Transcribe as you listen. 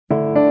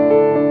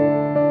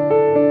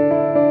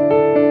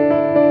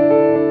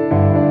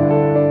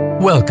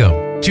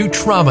Welcome to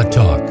Trauma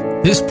Talk.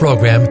 This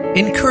program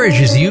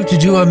encourages you to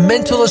do a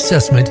mental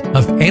assessment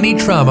of any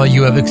trauma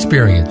you have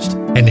experienced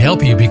and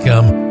help you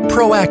become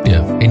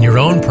proactive in your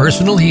own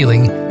personal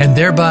healing and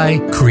thereby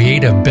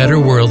create a better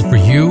world for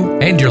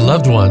you and your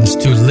loved ones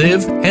to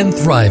live and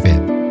thrive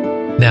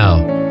in.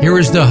 Now, here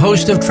is the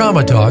host of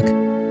Trauma Talk,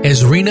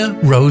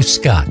 Ezrina Rose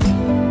Scott.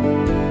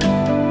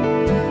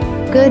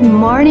 Good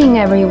morning,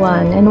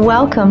 everyone, and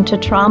welcome to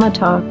Trauma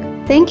Talk.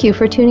 Thank you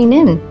for tuning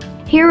in.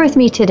 Here with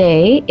me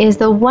today is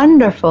the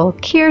wonderful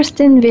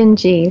Kirsten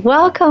Vinge.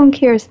 Welcome,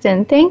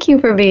 Kirsten. Thank you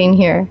for being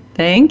here.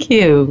 Thank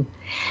you.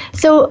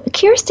 So,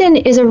 Kirsten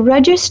is a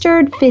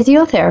registered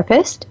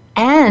physiotherapist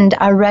and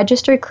a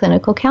registered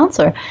clinical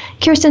counselor.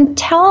 Kirsten,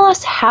 tell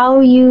us how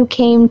you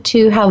came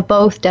to have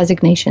both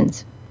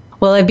designations.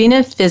 Well, I've been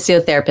a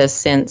physiotherapist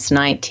since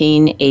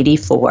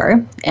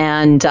 1984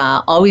 and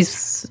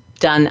always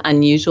done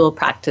unusual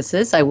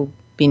practices. I've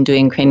been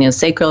doing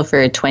craniosacral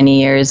for 20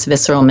 years,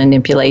 visceral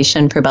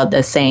manipulation for about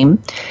the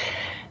same.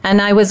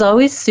 And I was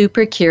always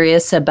super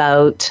curious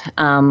about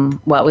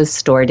what was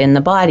stored in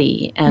the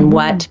body and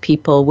what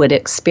people would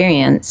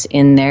experience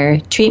in their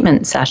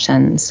treatment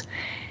sessions.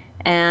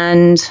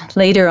 And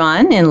later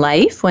on in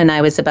life, when I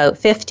was about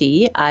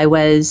 50, I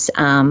was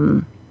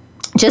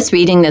just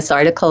reading this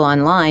article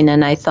online,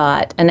 and I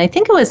thought, and I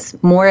think it was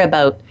more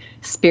about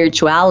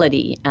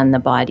spirituality and the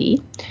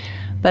body.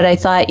 But I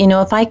thought,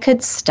 if I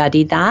could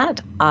study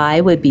that,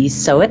 I would be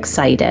so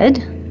excited.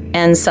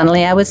 And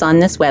suddenly I was on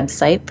this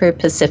website for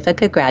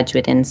Pacifica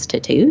Graduate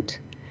Institute.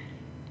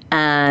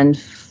 And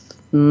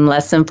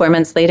less than 4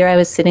 months later, I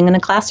was sitting in a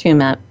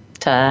classroom at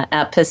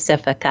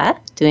Pacifica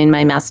doing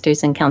my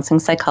master's in counseling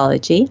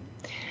psychology.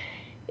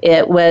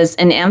 It was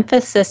an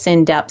emphasis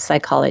in depth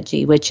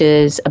psychology, which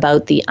is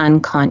about the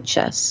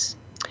unconscious.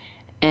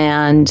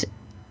 And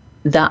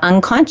the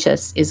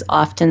unconscious is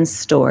often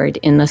stored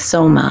in the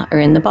soma, or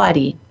in the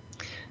body.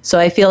 So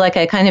I feel like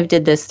I kind of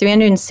did this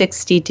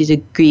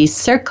 360-degree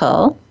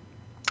circle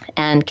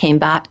and came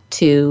back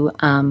to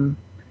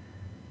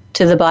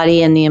the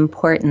body and the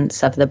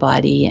importance of the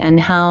body and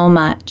how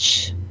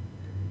much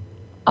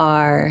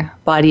our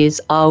body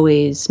is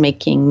always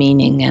making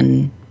meaning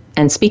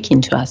and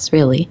speaking to us,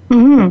 really.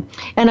 Mm-hmm.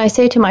 And I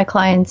say to my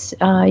clients,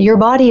 your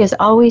body is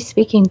always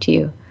speaking to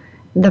you.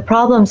 The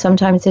problem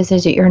sometimes is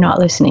that you're not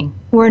listening.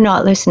 We're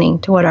not listening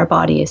to what our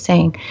body is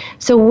saying.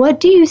 So what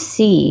do you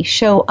see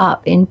show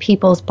up in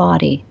people's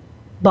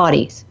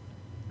bodies?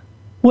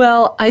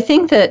 Well, I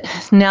think that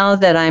now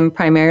that I'm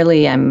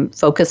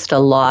focused a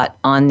lot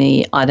on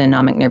the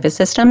autonomic nervous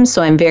system,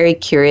 so I'm very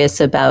curious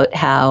about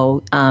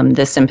how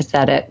the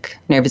sympathetic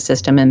nervous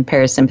system and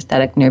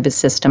parasympathetic nervous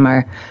system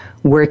are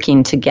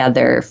working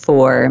together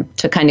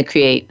to kind of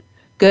create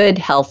good,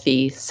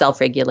 healthy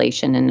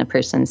self-regulation in a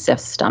person's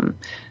system.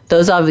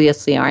 Those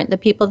obviously aren't the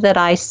people that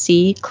I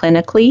see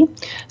clinically.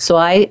 So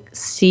I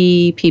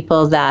see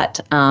people that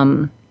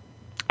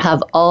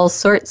have all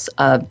sorts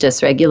of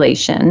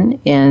dysregulation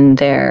in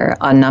their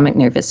autonomic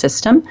nervous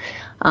system.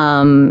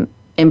 In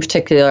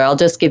particular, I'll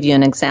just give you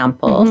an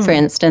example. For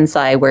instance,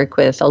 I work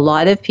with a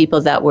lot of people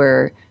that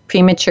were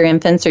premature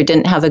infants or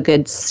didn't have a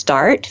good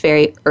start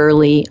very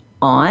early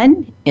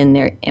on in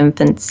their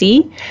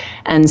infancy.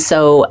 And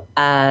so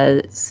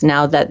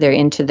now that they're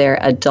into their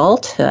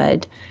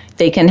adulthood,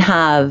 they can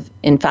have,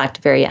 in fact,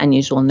 very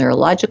unusual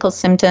neurological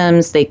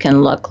symptoms. They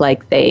can look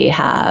like they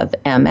have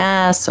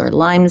MS or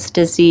Lyme's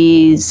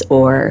disease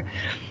or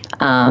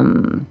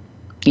even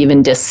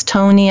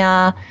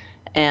dystonia.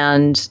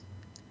 And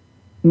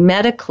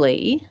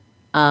medically,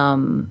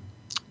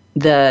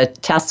 the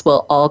tests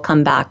will all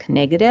come back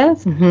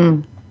negative,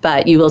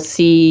 but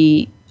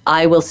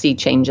I will see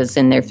changes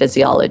in their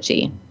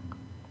physiology.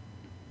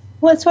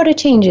 What sort of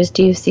changes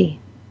do you see?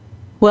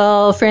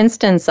 Well, for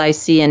instance, I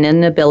see an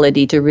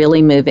inability to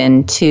really move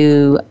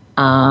into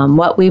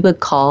what we would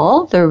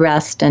call the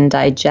rest and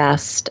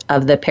digest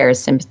of the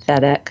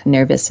parasympathetic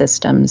nervous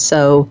system.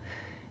 So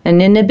an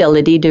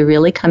inability to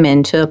really come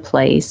into a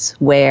place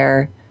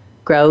where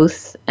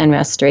growth and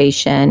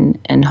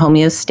restoration and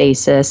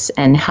homeostasis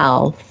and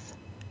health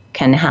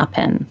can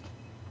happen.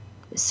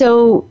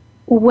 So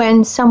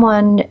when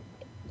someone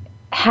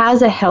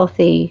has a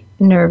healthy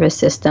nervous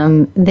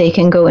system, they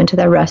can go into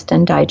the rest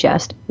and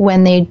digest.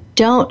 When they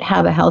don't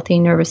have a healthy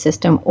nervous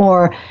system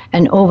or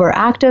an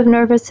overactive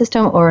nervous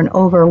system or an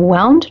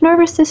overwhelmed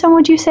nervous system,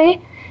 would you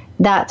say?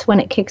 That's when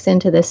it kicks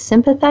into the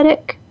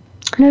sympathetic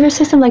nervous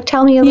system? Like,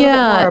 tell me a little bit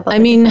more about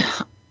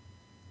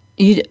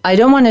that. I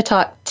don't want to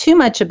talk too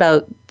much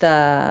about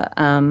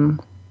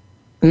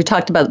we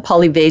talked about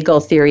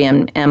polyvagal theory,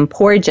 and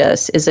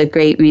Porges is a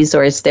great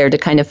resource there to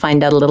kind of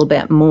find out a little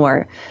bit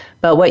more.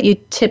 But what you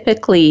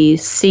typically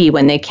see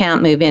when they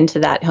can't move into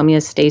that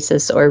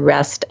homeostasis or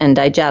rest and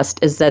digest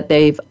is that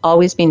they've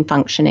always been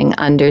functioning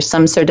under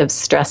some sort of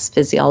stress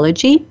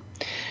physiology.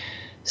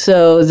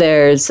 So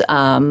there's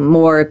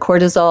more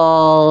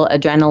cortisol,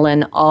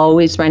 adrenaline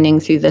always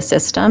running through the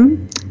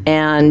system.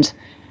 And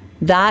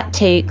that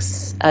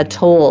takes a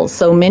toll.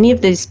 So many of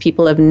these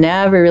people have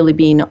never really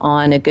been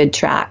on a good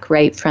track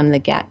right from the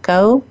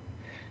get-go.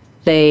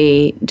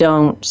 they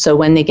don't, so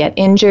when they get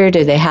injured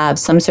or they have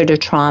some sort of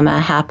trauma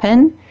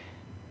happen,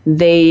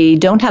 they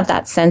don't have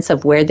that sense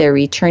of where they're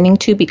returning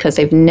to because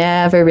they've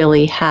never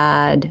really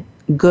had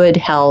good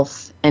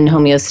health and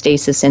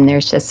homeostasis in their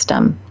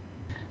system.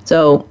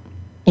 So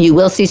you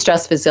will see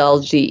stress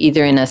physiology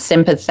either in a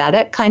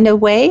sympathetic kind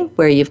of way,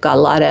 where you've got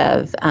a lot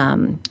of,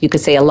 you could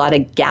say a lot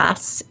of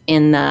gas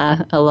in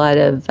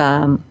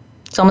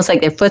it's almost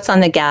like their foot's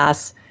on the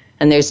gas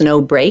and there's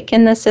no brake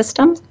in the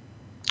system.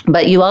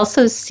 But you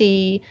also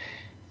see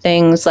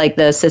things like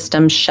the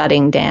system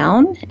shutting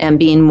down and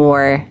being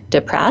more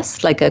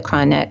depressed, like a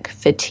chronic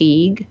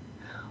fatigue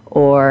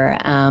or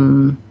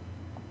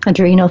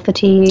adrenal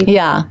fatigue.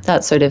 Yeah,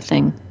 that sort of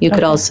thing. You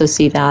could also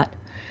see that.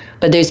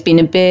 But there's been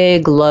a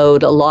big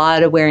load, a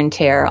lot of wear and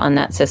tear on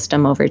that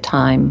system over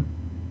time.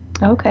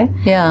 Okay.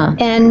 Yeah.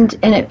 And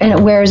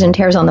it wears and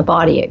tears on the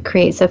body. It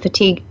creates a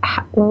fatigue.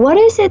 What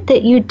is it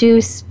that you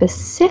do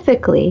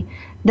specifically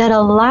that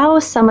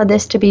allows some of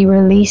this to be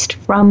released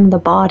from the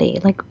body?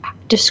 Like,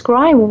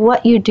 describe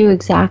what you do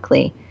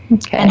exactly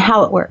and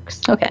how it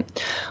works. Okay.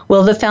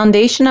 Well, the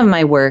foundation of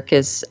my work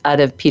is out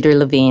of Peter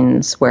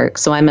Levine's work.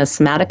 So I'm a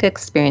somatic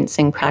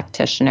experiencing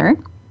practitioner.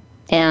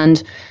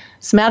 And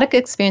somatic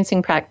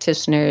experiencing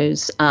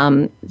practitioners,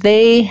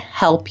 they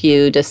help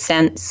you to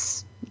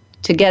sense,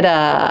 to get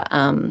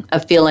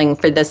a feeling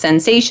for the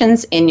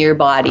sensations in your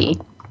body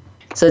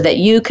so that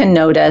you can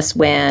notice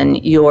when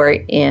you're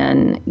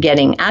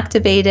getting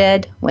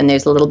activated, when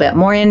there's a little bit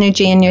more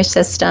energy in your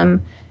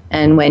system,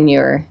 and when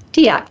you're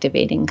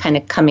deactivating, kind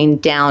of coming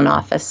down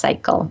off a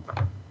cycle.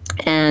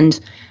 And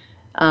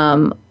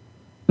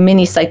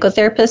many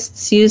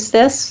psychotherapists use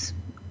this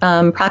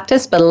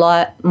practice, but a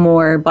lot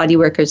more body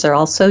workers are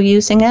also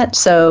using it.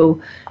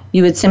 So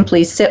you would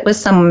simply sit with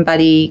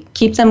somebody,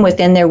 keep them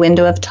within their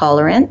window of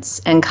tolerance,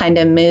 and kind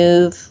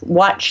of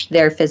watch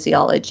their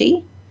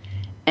physiology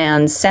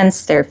and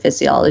sense their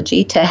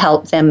physiology to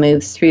help them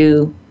move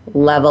through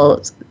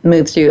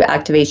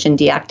activation,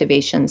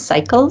 deactivation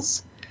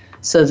cycles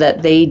so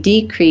that they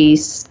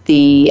decrease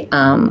the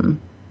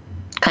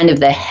kind of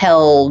the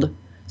held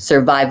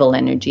survival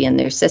energy in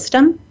their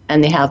system,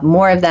 and they have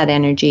more of that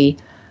energy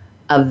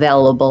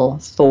available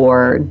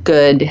for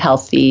good,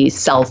 healthy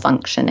cell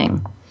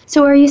functioning.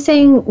 So are you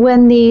saying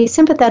when the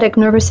sympathetic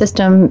nervous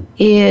system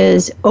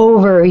is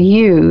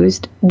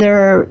overused,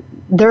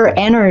 their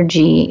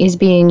energy is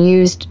being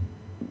used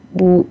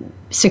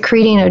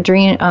secreting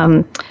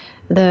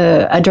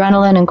the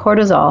adrenaline and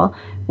cortisol?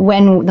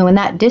 When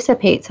that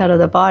dissipates out of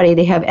the body,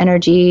 they have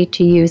energy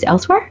to use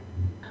elsewhere?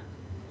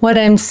 What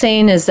I'm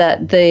saying is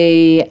that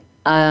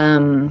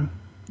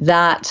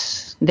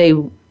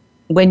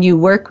when you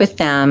work with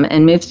them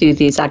and move through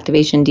these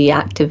activation,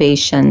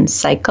 deactivation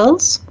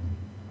cycles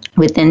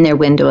within their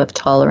window of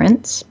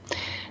tolerance,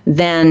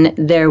 then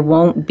there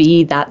won't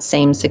be that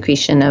same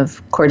secretion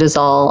of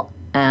cortisol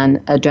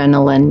and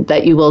adrenaline,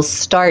 that you will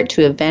start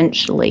to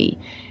eventually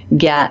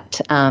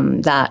get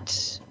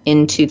that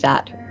into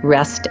that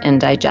rest and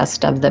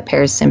digest of the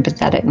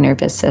parasympathetic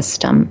nervous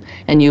system.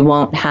 And you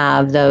won't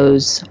have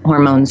those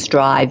hormones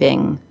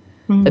driving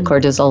the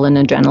cortisol and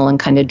adrenaline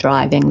kind of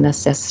driving the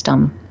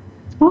system.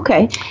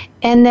 Okay.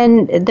 And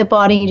then the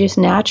body just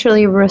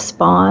naturally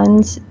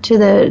responds to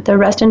the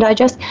rest and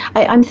digest.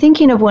 I'm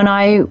thinking of when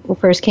I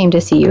first came to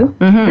see you,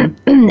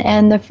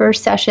 and the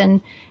first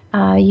session,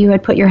 you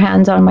had put your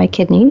hands on my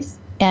kidneys,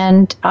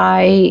 and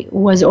I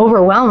was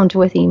overwhelmed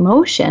with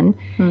emotion.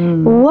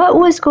 What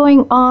was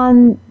going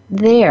on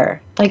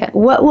there? Like,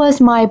 what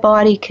was my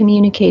body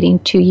communicating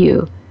to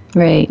you?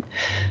 Right.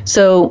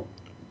 So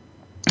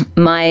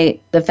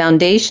the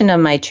foundation of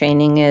my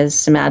training is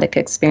somatic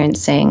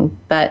experiencing,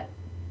 but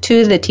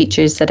two of the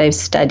teachers that I've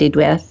studied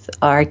with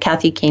are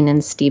Kathy Kane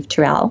and Steve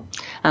Terrell.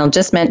 I'll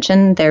just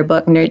mention their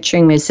book,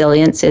 Nurturing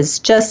Resilience, is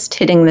just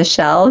hitting the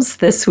shelves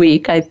this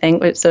week, I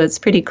think. So it's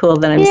pretty cool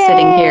that I'm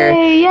sitting here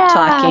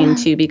talking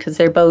to you, because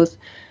they're both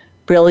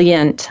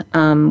brilliant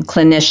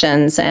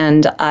clinicians,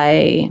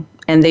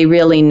 and they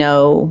really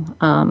know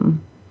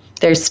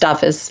their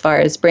stuff as far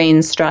as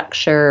brain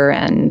structure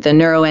and the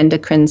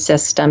neuroendocrine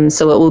system.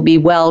 So it will be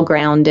well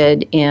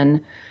grounded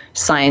in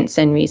science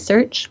and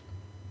research.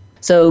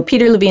 So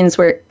Peter Levine's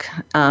work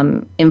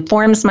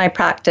informs my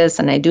practice,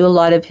 and I do a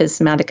lot of his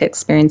somatic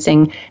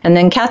experiencing. And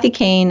then Kathy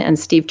Kane and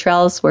Steve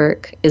Terrell's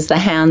work is the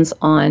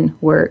hands-on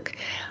work.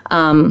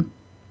 And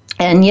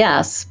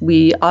yes,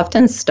 we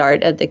often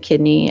start at the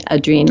kidney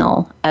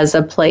adrenal as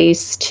a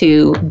place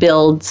to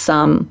build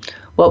some,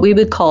 what we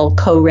would call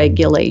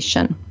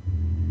co-regulation.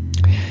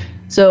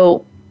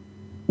 So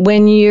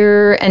when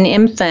you're an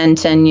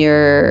infant and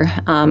you're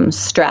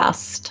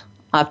stressed,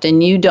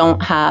 often you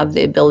don't have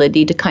the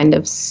ability to kind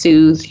of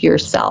soothe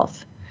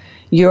yourself.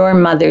 Your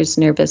mother's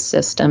nervous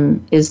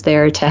system is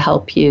there to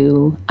help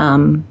you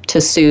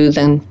to soothe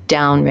and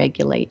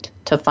down-regulate,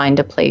 to find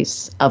a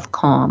place of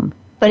calm.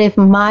 But if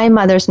my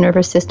mother's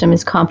nervous system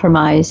is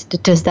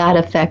compromised, does that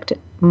affect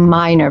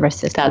my nervous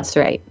system? That's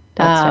right.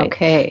 That's right.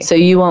 Okay. So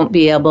you won't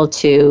be able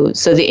to,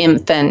 so the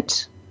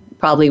infant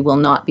probably will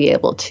not be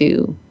able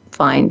to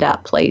find that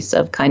place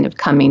of kind of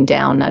coming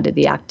down out of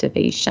the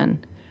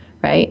activation,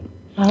 right?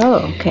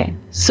 Oh, okay.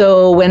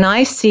 So when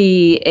I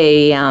see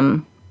a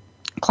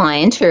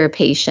client or a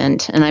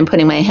patient and I'm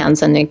putting my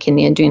hands on their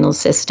kidney adrenal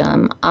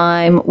system,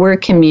 we're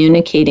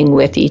communicating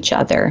with each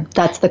other.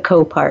 That's the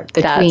co-part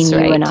between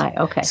you and I.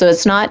 Okay. So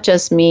it's not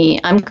just me.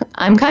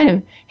 I'm kind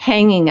of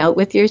hanging out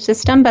with your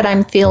system, but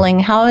I'm feeling,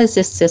 how is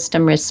this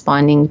system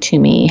responding to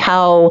me?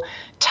 How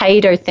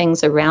tight are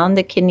things around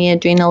the kidney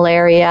adrenal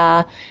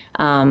area?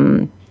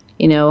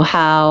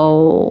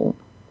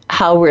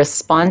 How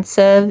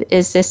responsive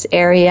is this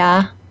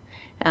area?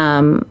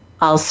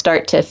 I'll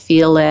start to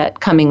feel it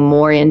coming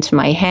more into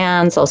my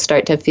hands. I'll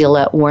start to feel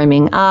it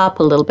warming up,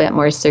 a little bit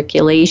more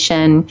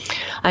circulation.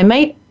 I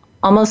might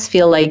almost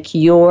feel like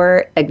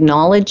you're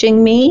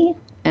acknowledging me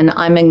and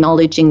I'm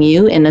acknowledging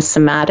you in a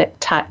somatic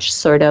touch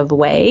sort of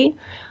way.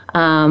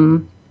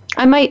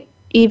 I might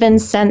even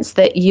sense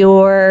that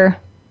you're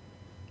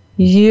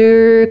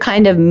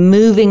kind of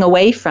moving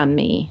away from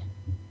me.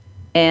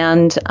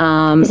 And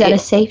is that a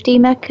safety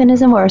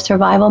mechanism or a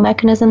survival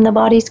mechanism the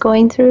body's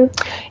going through?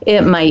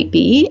 It might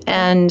be,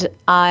 and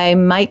I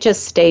might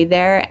just stay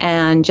there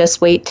and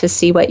just wait to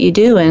see what you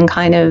do and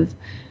kind of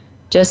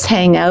just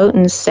hang out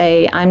and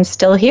say, I'm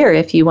still here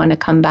if you want to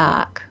come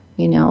back,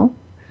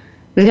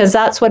 because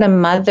that's what a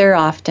mother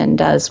often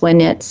does when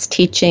it's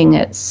teaching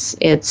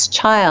its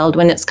child,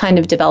 when it's kind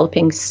of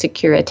developing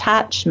secure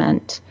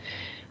attachment.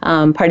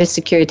 Part of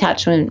secure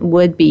attachment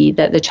would be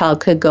that the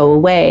child could go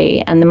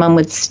away and the mom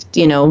would,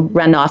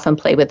 run off and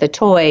play with a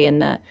toy,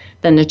 and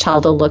then the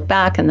child will look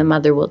back and the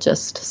mother will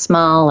just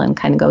smile and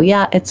kind of go,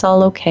 yeah, it's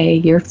all okay.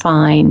 You're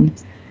fine.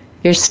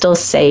 You're still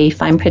safe.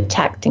 I'm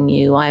protecting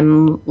you.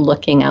 I'm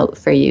looking out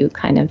for you,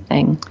 kind of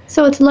thing.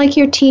 So it's like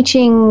you're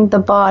teaching the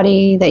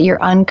body that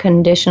you're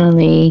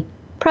unconditionally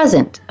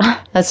present.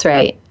 That's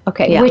right.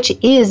 Okay. Yeah. Which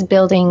is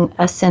building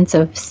a sense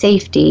of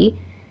safety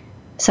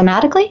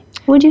somatically,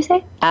 would you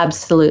say?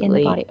 Absolutely. In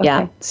the body. Okay.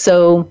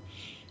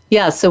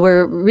 Yeah. So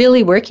we're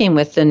really working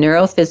with the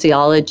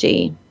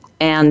neurophysiology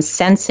and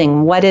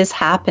sensing what is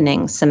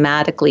happening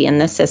somatically in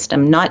the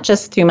system, not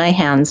just through my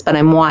hands, but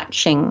I'm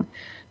watching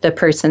the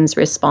person's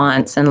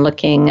response and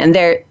looking. And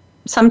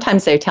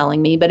sometimes they're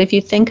telling me, but if you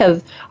think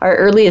of our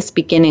earliest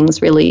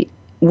beginnings, really,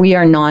 we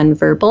are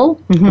nonverbal.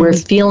 Mm-hmm. We're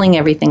feeling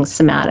everything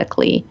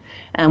somatically,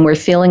 and we're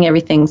feeling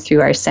everything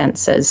through our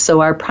senses.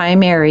 So our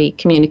primary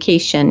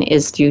communication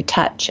is through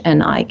touch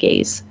and eye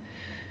gaze.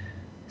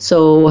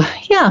 So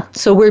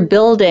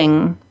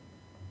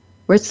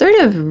we're sort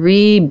of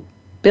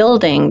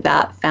rebuilding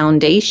that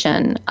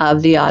foundation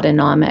of the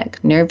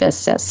autonomic nervous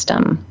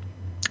system.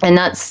 And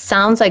that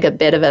sounds like a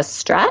bit of a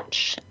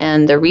stretch,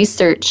 and the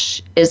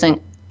research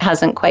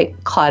hasn't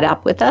quite caught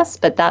up with us,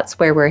 but that's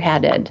where we're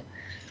headed.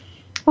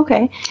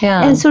 Okay.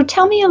 Yeah. And so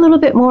tell me a little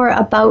bit more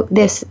about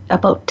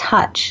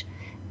touch,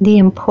 the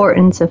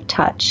importance of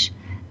touch,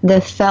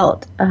 the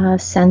felt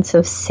sense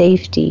of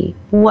safety,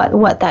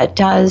 what that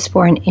does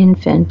for an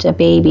infant, a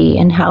baby,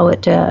 and how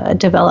it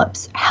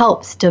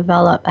helps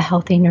develop a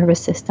healthy nervous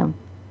system.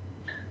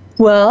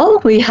 Well,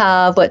 we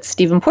have what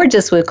Stephen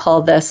Porges would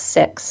call the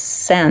sixth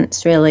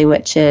sense, really,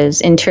 which is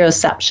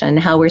interoception,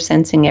 how we're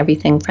sensing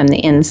everything from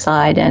the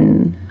inside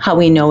and how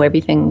we know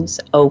everything's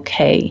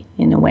okay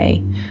in a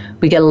way.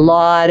 We get a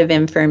lot of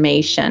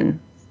information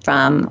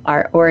from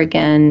our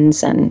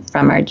organs and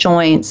from our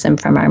joints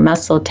and from our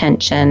muscle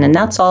tension, and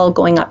that's all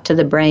going up to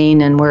the brain,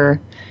 and we're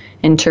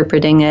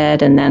interpreting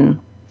it. And then,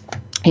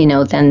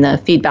 then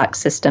the feedback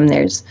system,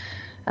 there's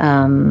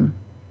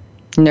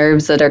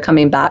nerves that are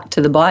coming back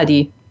to the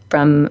body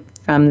from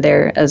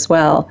there as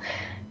well.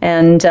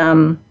 And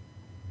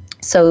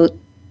so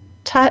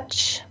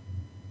touch,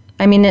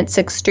 it's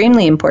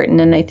extremely important.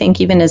 And I think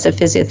even as a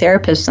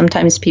physiotherapist,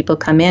 sometimes people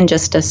come in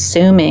just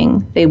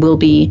assuming they will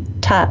be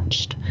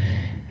touched.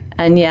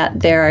 And yet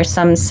there are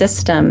some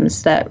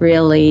systems that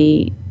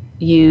really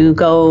you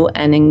go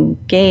and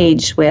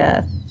engage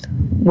with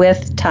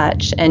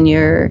touch, and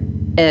you're,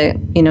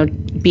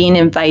 being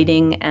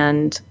inviting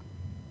and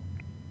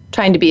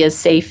trying to be as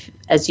safe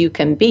as you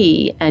can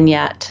be, and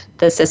yet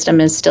the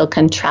system is still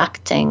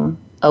contracting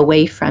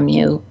away from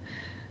you.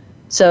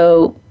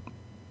 So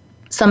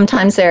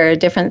sometimes there are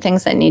different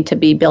things that need to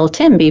be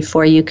built in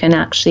before you can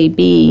actually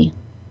be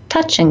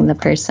touching the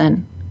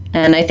person.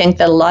 And I think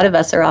that a lot of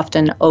us are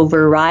often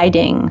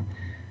overriding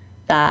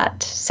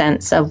that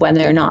sense of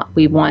whether or not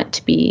we want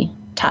to be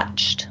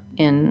touched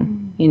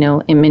in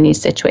many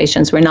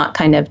situations. We're not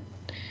kind of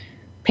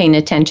paying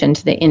attention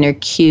to the inner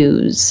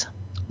cues,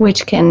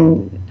 which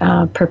can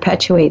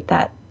perpetuate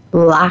that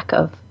lack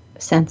of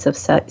sense of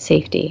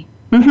safety,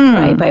 mm-hmm.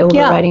 right? By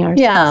overriding our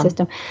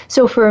system.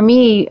 So for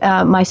me,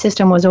 my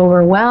system was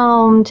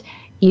overwhelmed.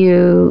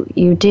 You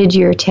did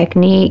your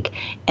technique,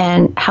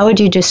 and how would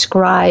you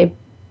describe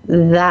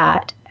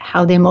that?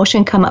 How the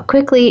emotion come up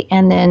quickly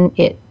and then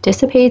it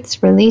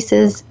dissipates,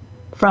 releases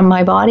from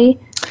my body?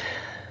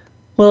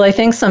 Well, I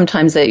think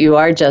sometimes that you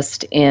are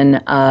just in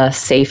a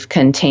safe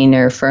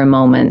container for a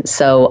moment.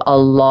 So a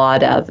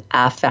lot of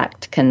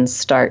affect can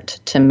start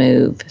to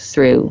move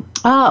through.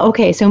 Ah,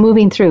 okay. So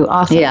moving through.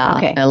 Awesome. Yeah,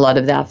 okay. A lot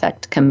of the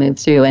affect can move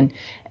through.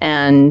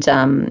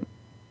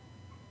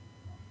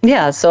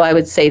 So I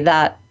would say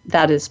that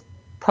is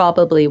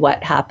probably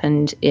what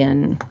happened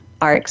in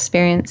our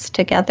experience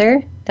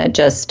together, that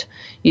just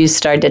you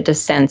started to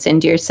sense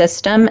into your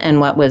system, and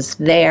what was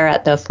there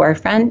at the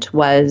forefront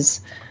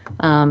was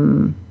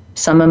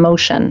some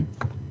emotion.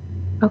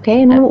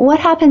 Okay, and what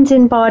happens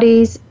in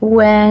bodies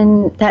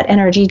when that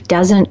energy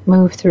doesn't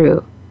move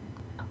through?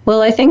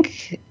 Well, I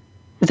think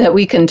that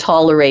we can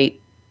tolerate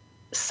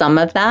some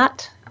of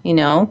that. You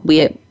know,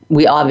 we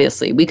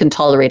obviously, we can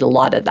tolerate a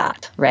lot of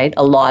that, right?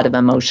 A lot of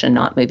emotion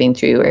not moving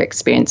through, or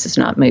experiences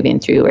not moving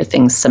through, or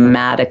things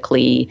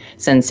somatically,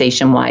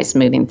 sensation-wise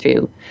moving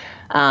through.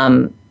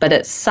 But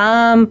at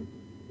some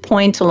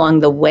point along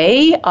the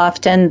way,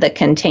 often the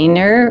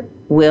container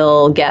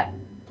will get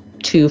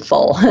too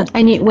full.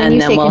 When you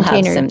say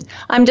container,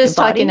 I'm just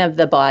talking of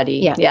the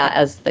body,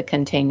 as the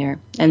container.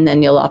 And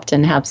then you'll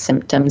often have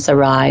symptoms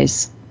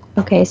arise.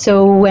 Okay,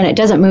 so when it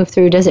doesn't move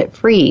through, does it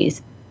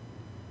freeze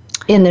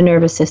in the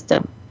nervous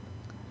system?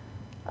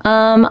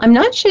 I'm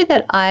not sure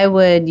that I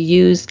would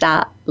use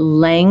that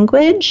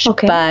language,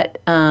 but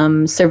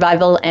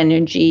survival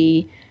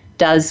energy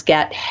does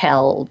get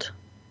held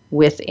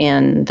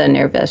within the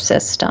nervous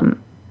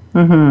system.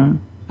 Mm-hmm.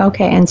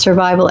 Okay, and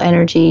survival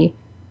energy,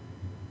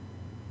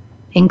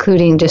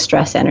 including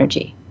distress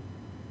energy.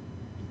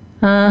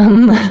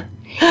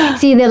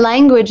 See, the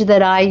language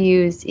that I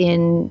use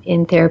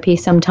in therapy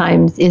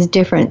sometimes is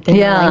different than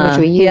the language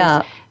we use.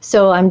 Yeah.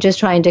 So I'm just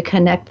trying to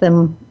connect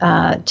them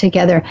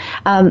together.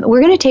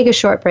 We're going to take a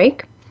short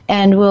break,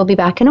 and we'll be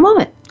back in a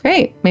moment.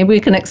 Great. Maybe we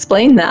can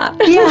explain that.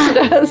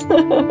 Yeah.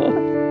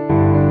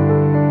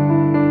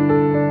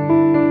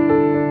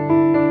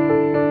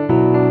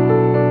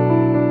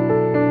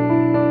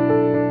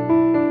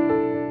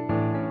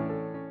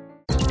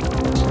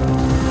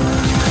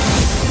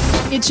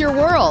 It's your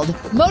world.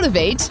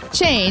 Motivate,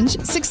 change,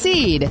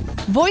 succeed.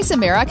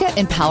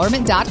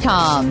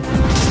 VoiceAmericaEmpowerment.com.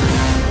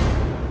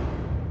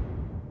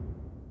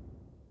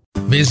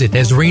 Visit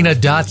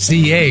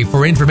Esrina.ca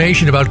for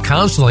information about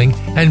counseling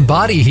and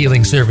body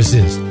healing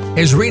services.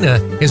 Esrina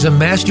is a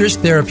master's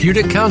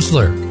therapeutic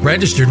counselor,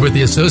 registered with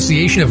the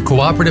Association of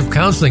Cooperative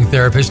Counseling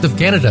Therapists of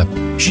Canada.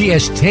 She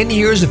has 10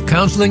 years of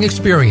counseling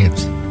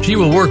experience. She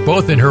will work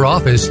both in her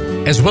office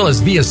as well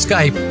as via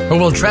Skype, or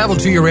will travel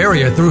to your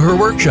area through her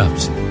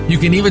workshops. You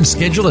can even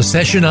schedule a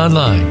session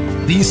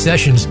online. These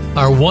sessions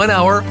are 1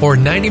 hour or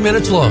 90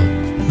 minutes long.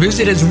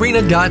 Visit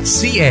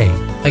Esrina.ca.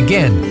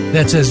 Again,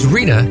 that's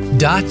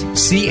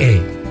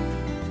Esrina.ca.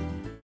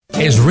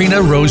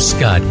 Esrina Rose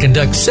Scott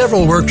conducts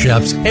several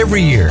workshops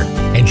every year,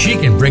 and she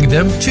can bring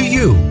them to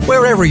you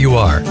wherever you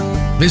are.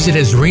 Visit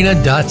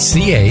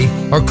Esrina.ca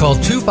or call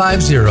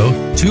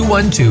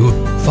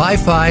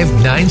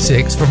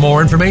 250-212-5596 for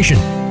more information.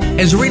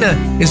 Esrina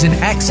is an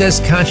Access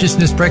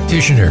Consciousness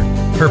practitioner.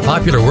 Her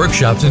popular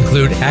workshops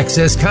include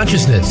Access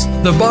Consciousness,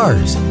 the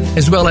bars,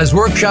 as well as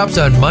workshops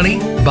on money,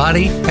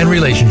 body, and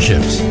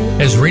relationships.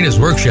 Esrina's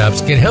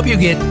workshops can help you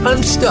get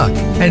unstuck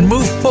and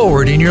move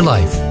forward in your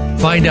life.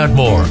 Find out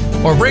more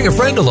or bring a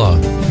friend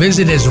along.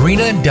 Visit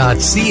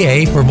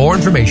Esrina.ca for more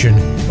information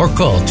or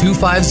call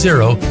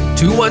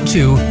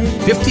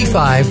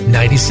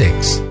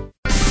 250-212-5596.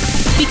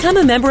 Become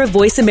a member of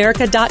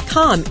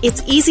VoiceAmerica.com.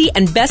 It's easy,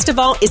 and best of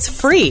all, it's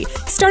free.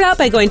 Start out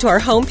by going to our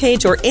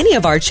homepage or any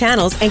of our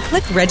channels and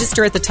click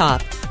register at the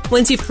top.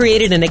 Once you've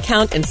created an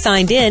account and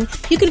signed in,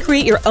 you can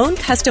create your own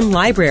custom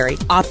library,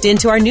 opt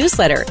into our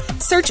newsletter,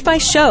 search by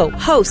show,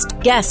 host,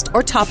 guest,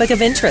 or topic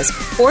of interest,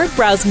 or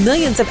browse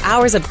millions of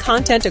hours of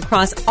content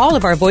across all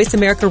of our Voice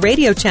America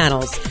radio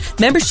channels.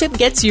 Membership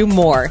gets you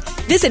more.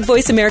 Visit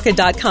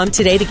VoiceAmerica.com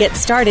today to get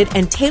started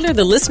and tailor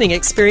the listening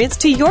experience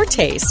to your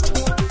taste.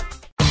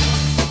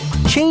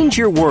 Change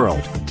your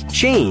world.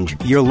 Change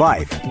your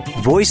life.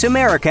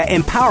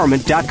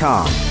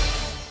 VoiceAmericaEmpowerment.com.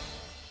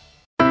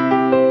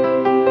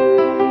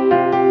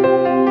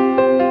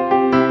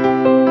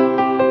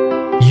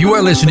 You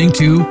are listening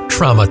to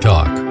Trauma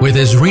Talk with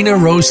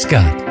Esrina Rose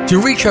Scott. To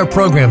reach our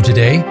program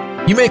today,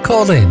 you may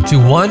call in to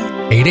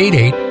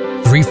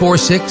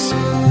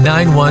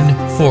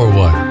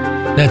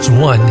 1-888-346-9141. That's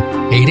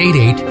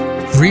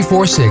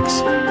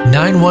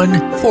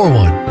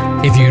 1-888-346-9141.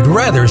 If you'd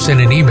rather send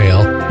an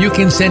email, you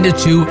can send it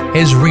to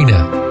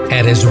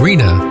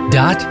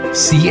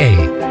Esrina@Esrina.ca.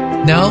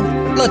 Now,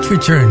 let's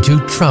return to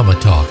Trauma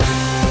Talk.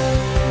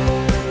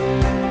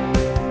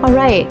 All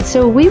right,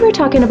 so we were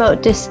talking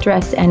about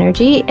distress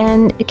energy,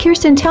 and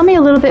Kirsten, tell me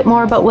a little bit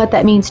more about what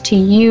that means to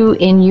you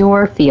in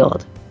your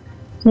field.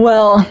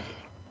 Well,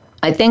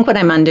 I think what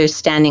I'm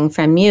understanding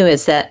from you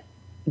is that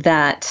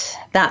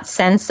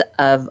sense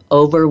of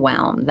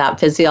overwhelm, that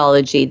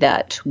physiology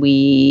that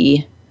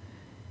we,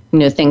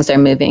 things are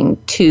moving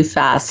too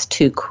fast,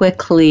 too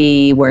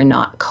quickly, we're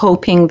not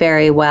coping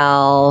very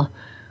well,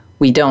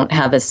 we don't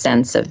have a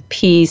sense of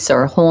peace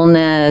or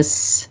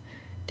wholeness.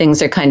 things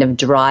are kind of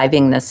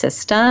driving the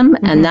system.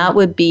 And that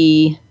would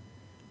be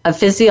a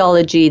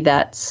physiology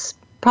that's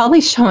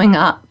probably showing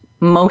up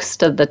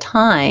most of the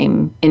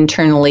time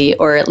internally,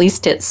 or at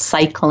least it's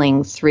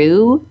cycling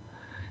through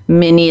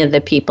many of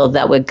the people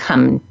that would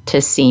come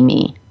to see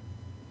me,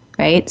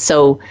 right?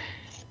 So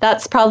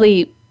that's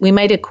probably, we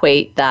might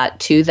equate that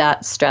to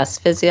that stress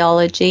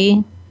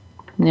physiology,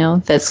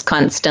 that's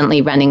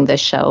constantly running the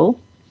show.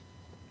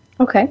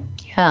 Okay.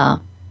 Yeah.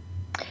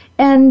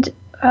 And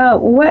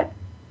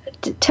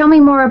tell me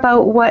more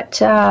about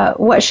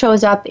what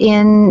shows up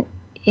in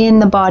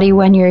the body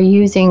when you're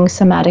using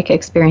somatic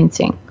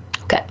experiencing.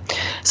 Okay.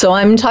 So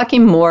I'm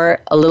talking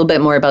a little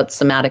bit more about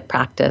somatic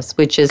practice,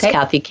 which is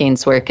Kathy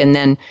Kane's work. And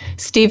then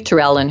Steve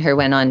Terrell and her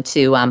went on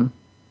to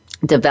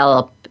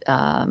develop,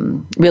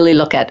 really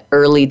look at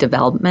early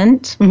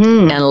development.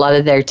 And a lot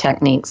of their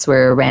techniques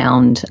were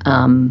around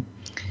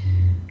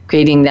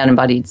creating that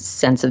embodied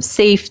sense of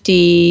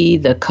safety,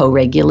 the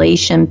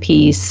co-regulation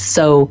piece.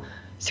 So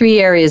 3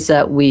 areas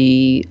that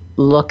we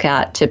look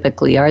at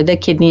typically are the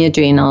kidney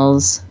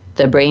adrenals,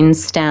 the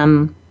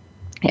brainstem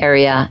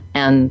area,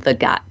 and the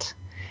gut.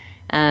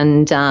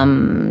 And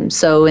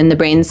so in the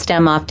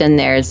brainstem, often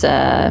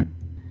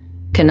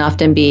can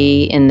often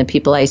be, in the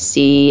people I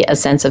see, a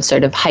sense of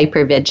sort of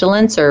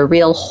hypervigilance or a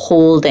real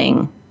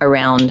holding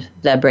around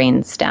the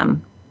brainstem.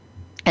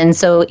 And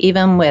so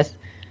even with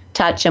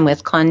touch and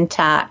with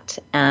contact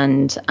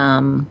and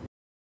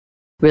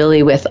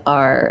really with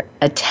our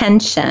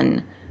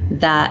attention,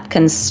 that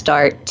can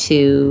start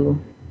to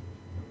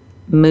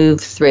move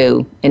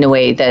through in a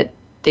way that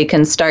they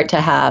can start to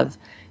have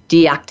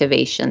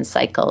deactivation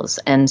cycles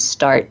and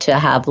start to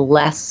have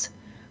less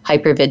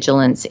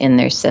hypervigilance in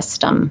their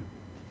system.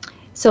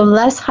 So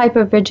less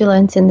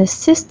hypervigilance in the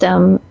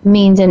system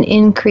means an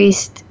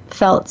increased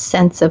felt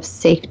sense of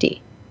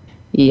safety.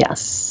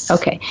 Yes.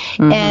 Okay.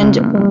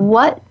 And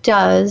what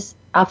does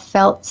a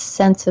felt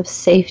sense of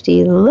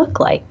safety look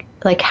like?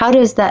 Like, how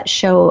does that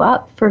show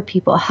up for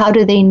people? How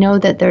do they know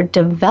that they're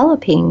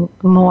developing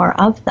more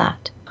of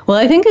that? Well,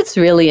 I think it's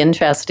really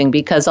interesting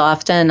because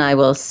often I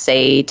will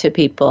say to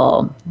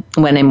people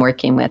when I'm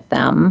working with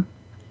them,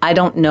 I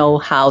don't know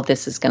how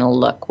this is going to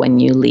look when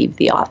you leave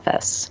the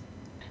office.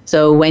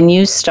 So when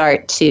you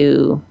start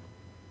to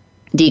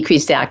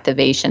decrease the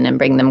activation and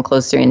bring them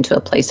closer into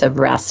a place of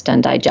rest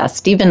and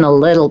digest, even a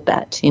little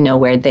bit,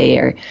 where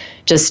they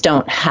just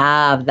don't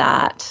have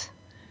that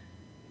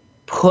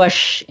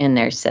push in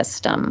their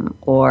system,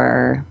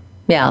 or,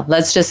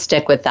 let's just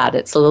stick with that.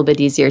 It's a little bit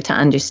easier to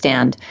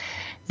understand.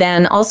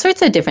 Then all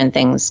sorts of different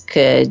things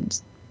could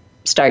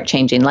start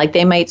changing. Like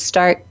they might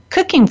start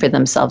cooking for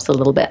themselves a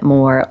little bit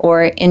more,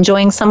 or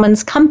enjoying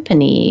someone's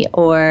company,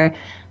 or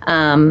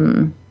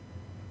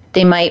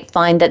they might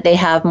find that they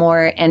have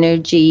more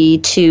energy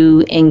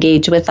to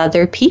engage with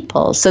other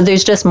people. So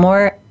there's just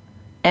more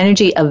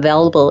energy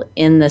available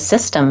in the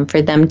system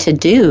for them to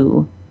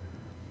do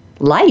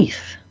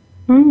life.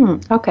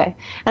 Okay.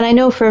 And I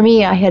know for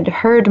me, I had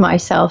heard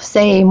myself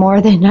say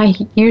more than I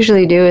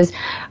usually do is,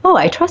 oh,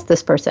 I trust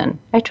this person.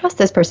 I trust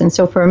this person.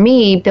 So for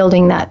me,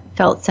 building that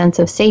felt sense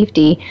of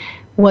safety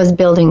was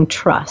building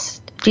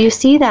trust. Do you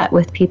see that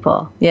with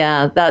people?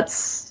 Yeah,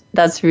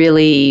 that's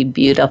really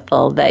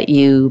beautiful that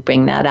you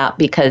bring that up,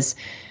 because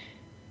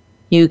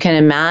you can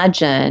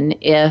imagine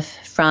if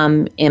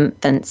from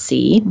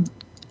infancy,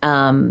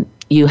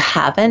 you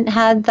haven't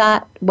had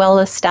that well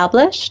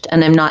established,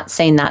 and I'm not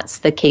saying that's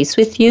the case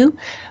with you,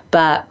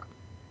 but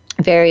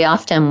very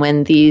often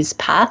when these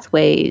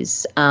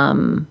pathways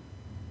and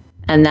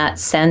that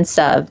sense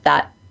of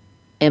that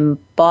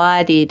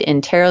embodied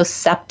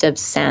interoceptive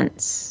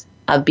sense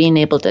of being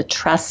able to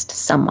trust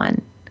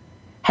someone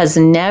has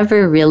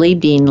never really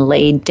been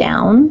laid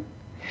down,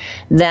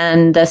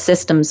 then the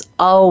system's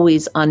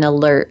always on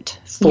alert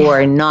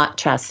for not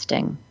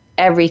trusting.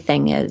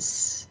 Everything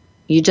is,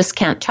 you just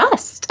can't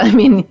trust. I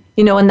mean,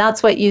 and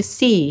that's what you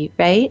see,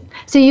 right?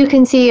 So you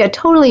can see a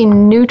totally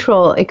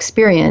neutral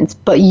experience,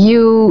 but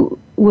you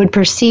would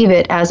perceive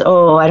it as,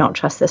 oh, I don't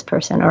trust this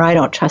person, or I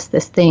don't trust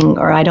this thing,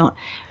 or I don't,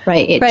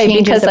 right? It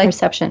changes the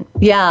perception.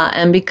 Yeah,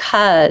 and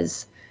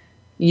because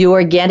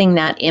you're getting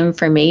that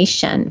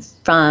information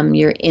from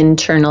your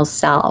internal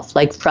self,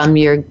 like from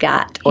your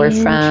gut or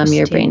from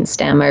your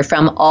brainstem or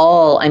from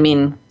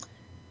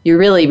you're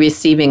really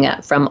receiving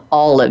it from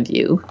all of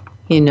you,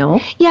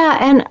 Yeah,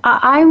 and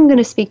I'm going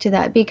to speak to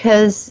that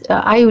because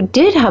I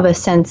did have a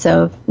sense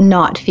of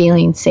not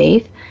feeling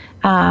safe.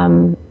 I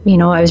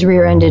was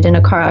rear-ended in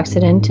a car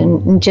accident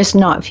and just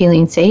not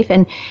feeling safe.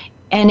 And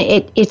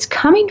it's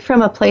coming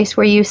from a place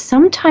where you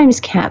sometimes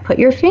can't put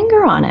your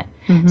finger on it.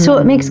 Mm-hmm. So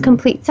it makes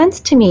complete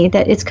sense to me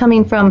that it's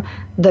coming from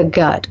the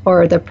gut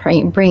or the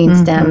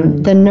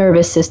brainstem, the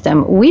nervous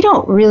system. We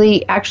don't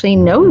really actually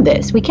know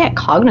this. We can't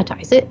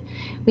cognitize it.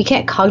 We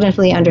can't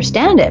cognitively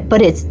understand it,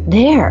 but it's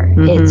there.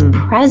 It's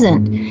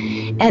present.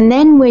 And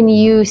then when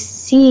you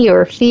see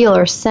or feel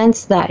or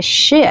sense that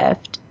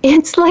shift,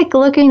 it's like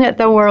looking at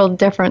the world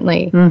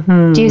differently.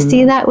 Do you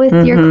see that with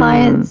your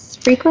clients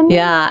frequently?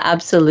 Yeah,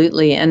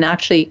 absolutely. And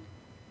actually,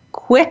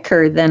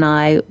 quicker than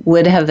I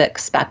would have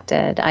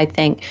expected. I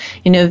think,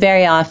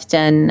 very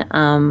often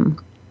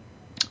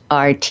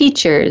our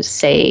teachers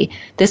say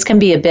this can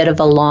be a bit of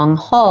a long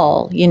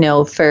haul,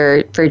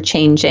 for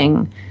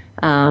changing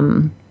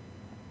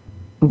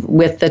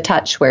with the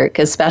touch work,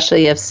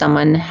 especially if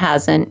someone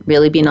hasn't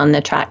really been on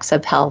the tracks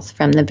of health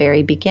from the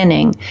very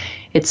beginning.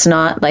 It's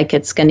not like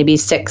it's going to be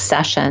 6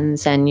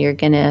 sessions and you're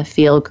going to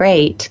feel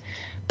great.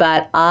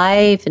 But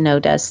I've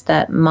noticed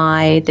that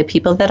the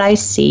people that I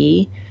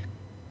see,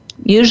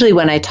 usually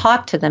when I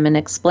talk to them and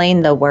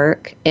explain the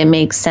work, it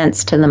makes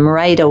sense to them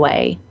right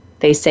away.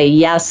 They say,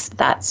 yes,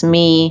 that's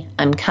me,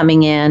 I'm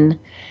coming in.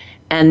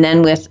 And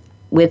then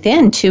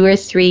within 2 or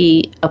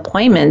 3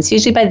 appointments,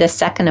 usually by the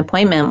second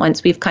appointment,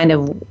 once we've kind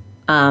of,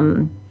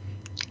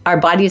 our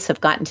bodies have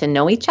gotten to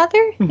know each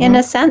other in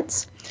a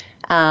sense,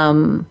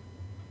 the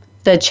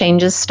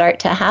changes start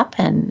to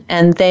happen.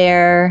 And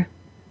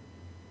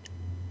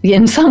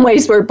in some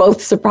ways, we're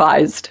both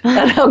surprised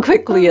at how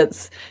quickly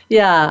it's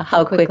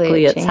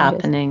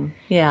happening.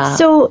 Yeah.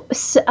 So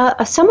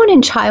someone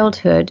in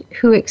childhood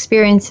who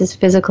experiences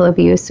physical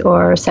abuse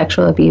or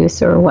sexual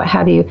abuse or what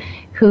have you,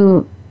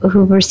 who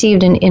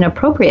received an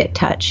inappropriate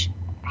touch,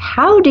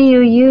 how do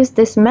you use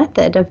this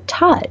method of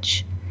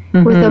touch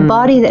with a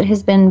body that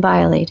has been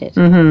violated?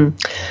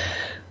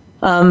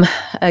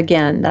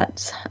 Again,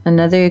 that's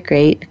another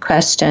great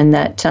question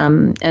that,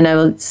 and I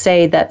will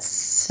say that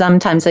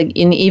sometimes,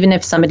 even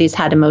if somebody's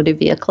had a motor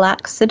vehicle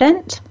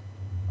accident,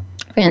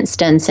 for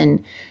instance,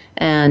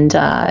 and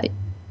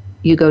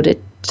you go to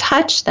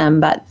touch them,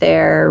 but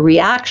their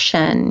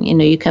reaction,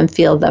 you can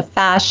feel the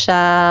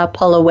fascia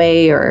pull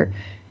away, or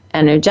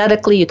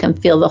energetically you can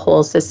feel the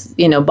whole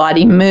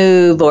body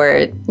move,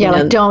 or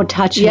like, don't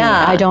touch me,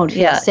 I don't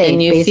feel safe,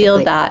 and you basically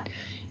feel that.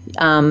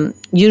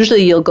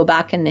 Usually you'll go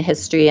back in the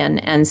history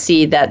and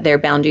see that their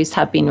boundaries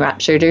have been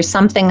ruptured, or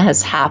something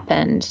has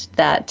happened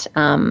that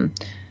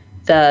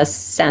the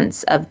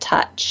sense of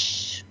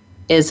touch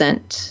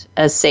isn't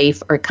a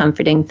safe or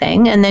comforting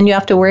thing. And then you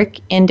have to work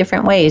in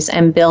different ways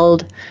and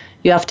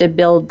you have to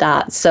build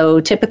that. So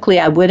typically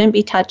I wouldn't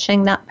be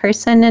touching that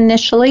person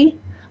initially.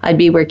 I'd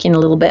be working a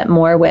little bit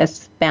more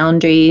with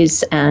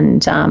boundaries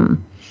and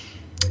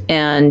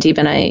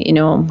even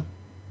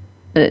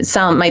it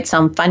might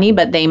sound funny,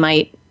 but they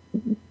might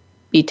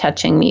be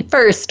touching me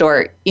first,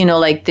 or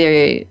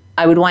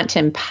I would want to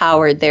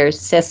empower their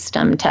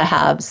system to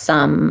have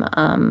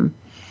some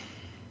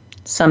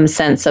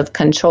sense of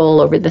control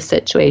over the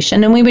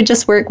situation, and we would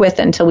just work with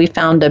until we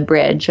found a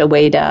bridge, a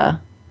way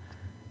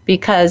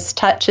because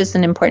touch is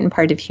an important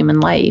part of human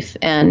life,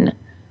 and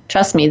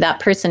trust me, that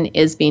person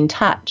is being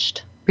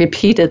touched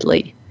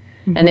repeatedly,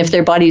 and if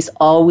their body's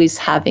always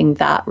having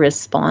that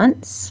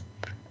response,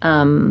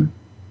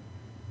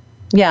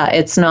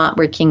 it's not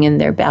working in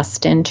their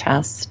best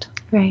interest.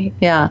 Right.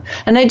 Yeah.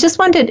 And I just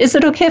wondered, is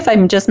it okay if I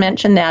just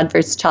mention the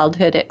adverse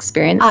childhood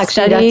experience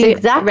study? That's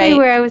exactly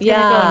where I was going to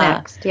go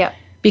next. Yeah.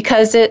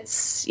 Because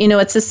it's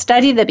a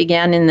study that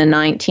began in the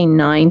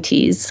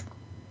 1990s,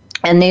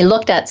 and they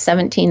looked at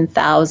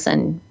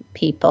 17,000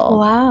 people.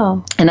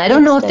 Wow. And I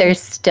don't know if they're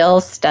still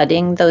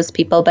studying those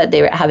people, but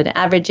they have an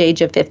average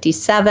age of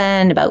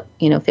 57, about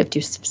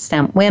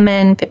 50%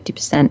 women,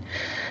 50%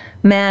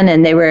 men,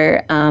 and they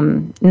were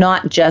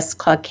not just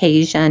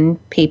Caucasian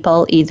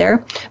people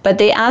either, but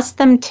they asked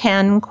them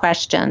 10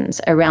 questions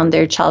around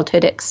their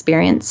childhood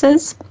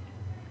experiences.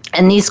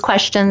 And these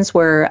questions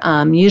were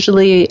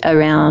usually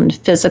around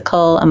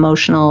physical,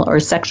 emotional, or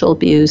sexual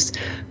abuse.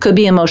 Could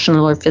be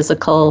emotional or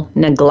physical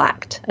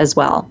neglect as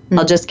well.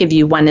 I'll just give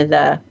you one of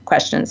the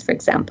questions, for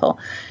example.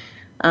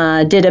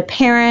 Did a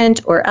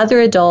parent or other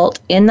adult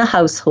in the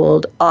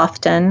household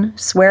often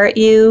swear at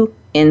you,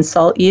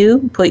 insult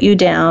you, put you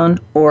down,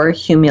 or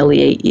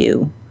humiliate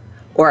you,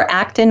 or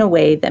act in a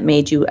way that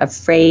made you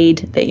afraid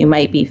that you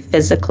might be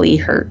physically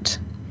hurt?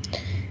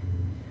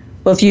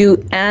 Well, if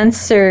you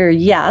answer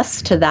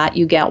yes to that,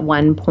 you get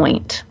 1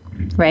 point,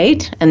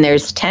 right? And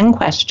there's 10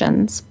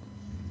 questions.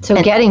 So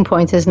getting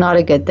points is not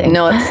a good thing.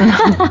 No, it's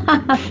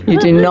not. You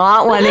do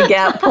not want to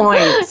get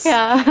points.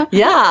 Yeah.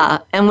 Yeah.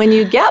 And when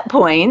you get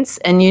points,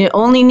 and you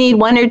only need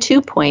 1 or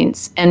 2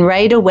 points, and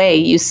right away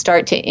you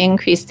start to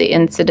increase the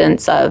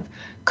incidence of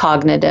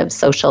cognitive,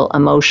 social,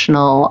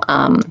 emotional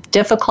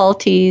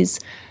difficulties.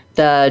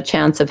 The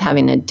chance of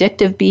having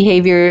addictive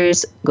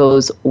behaviors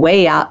goes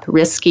way up,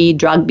 risky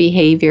drug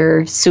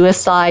behavior,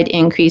 suicide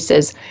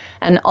increases,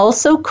 and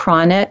also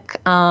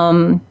chronic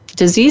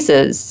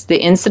diseases.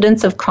 The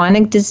incidence of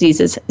chronic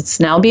diseases,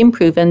 it's now being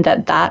proven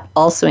that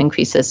also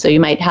increases. So you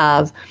might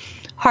have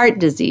heart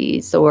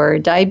disease or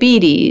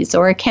diabetes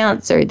or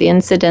cancer. The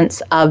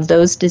incidence of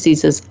those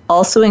diseases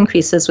also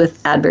increases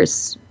with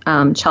adverse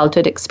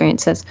childhood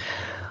experiences.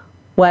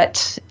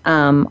 What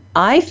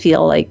I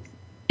feel like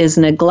is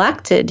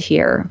neglected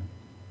here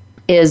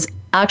is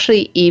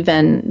actually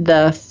even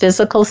the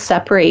physical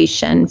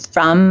separation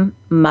from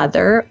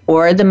mother,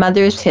 or the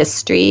mother's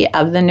history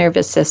of the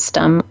nervous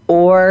system,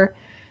 or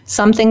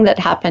something that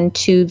happened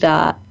to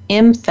the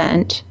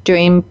infant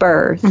during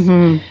birth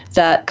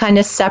that kind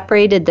of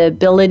separated the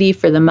ability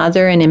for the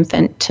mother and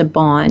infant to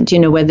bond,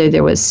 whether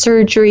there was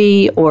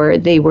surgery or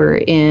they were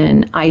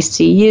in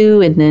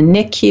ICU, in the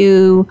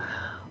NICU,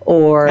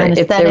 or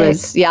anesthetic. If there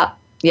was,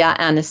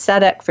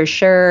 anesthetic for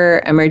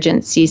sure,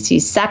 emergency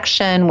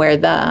C-section where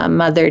the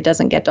mother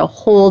doesn't get to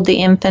hold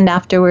the infant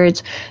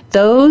afterwards.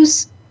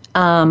 Those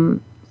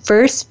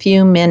first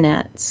few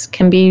minutes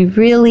can be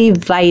really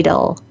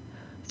vital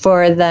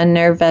for the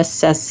nervous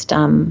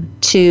system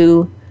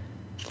to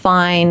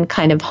find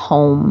kind of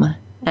home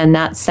and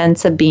that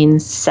sense of being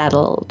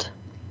settled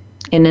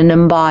in an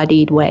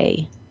embodied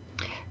way.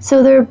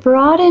 So they're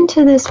brought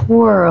into this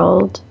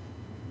world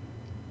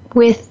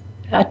with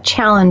a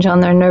challenge on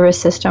their nervous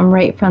system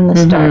right from the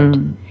start.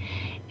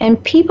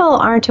 And people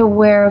aren't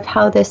aware of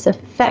how this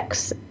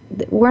affects,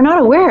 we're not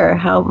aware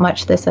how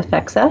much this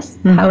affects us,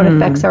 how it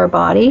affects our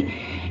body.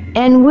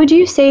 And would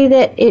you say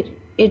that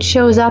it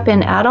shows up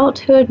in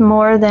adulthood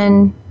more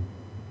than,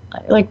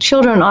 like,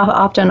 children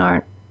often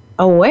aren't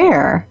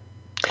aware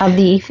of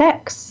the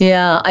effects?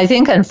 Yeah, I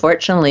think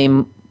unfortunately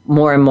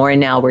more and more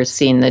now we're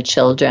seeing the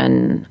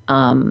children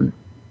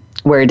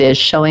where it is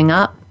showing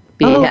up.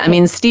 I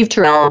mean, Steve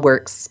Terrell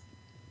works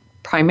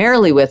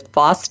primarily with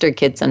foster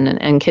kids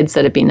and kids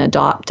that have been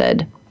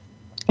adopted,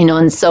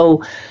 and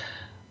so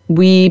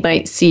we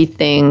might see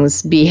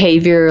things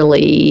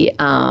behaviorally.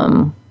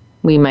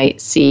 We might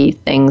see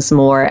things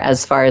more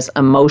as far as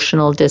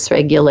emotional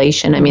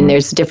dysregulation. I mean,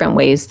 there's different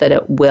ways that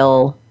it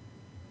will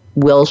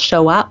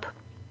show up.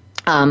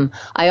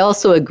 I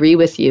also agree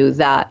with you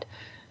that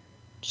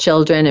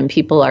children and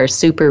people are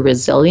super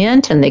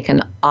resilient and they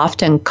can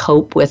often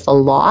cope with a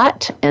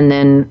lot. And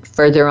then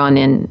further on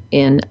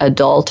in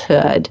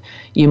adulthood,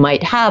 you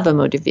might have a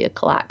motor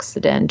vehicle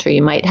accident or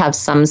you might have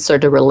some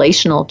sort of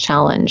relational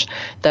challenge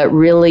that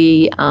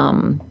really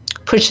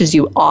pushes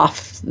you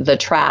off the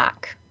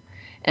track.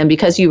 And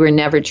because you were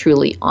never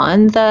truly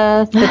on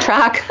the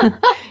track,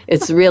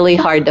 it's really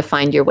hard to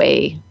find your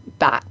way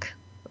back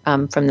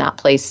from that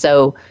place.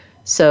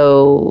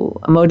 So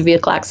a motor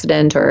vehicle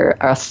accident or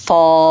a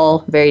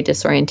fall, very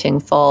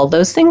disorienting fall,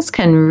 those things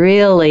can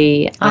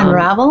really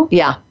unravel?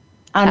 Yeah.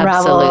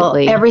 Unravel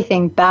absolutely.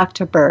 Everything back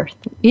to birth.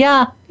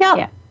 Yeah.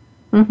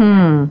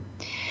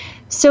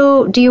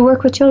 So do you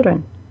work with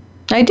children?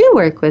 I do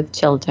work with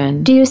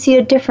children. Do you see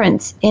a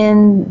difference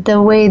in the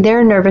way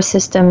their nervous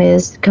system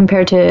is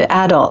compared to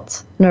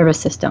adults' nervous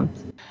systems?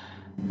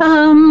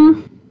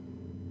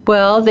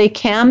 Well, they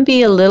can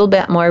be a little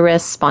bit more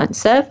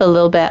responsive, a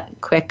little bit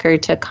quicker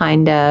to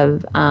kind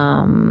of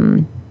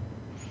come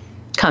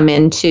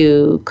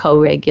into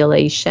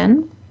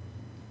co-regulation,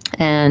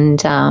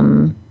 and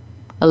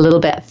a little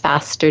bit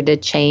faster to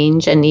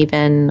change and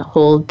even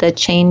hold the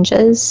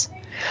changes.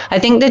 I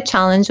think the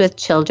challenge with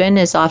children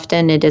is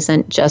often it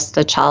isn't just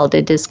the child,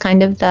 it is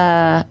kind of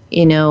the,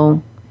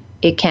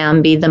 it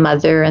can be the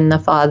mother and the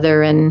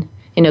father, and,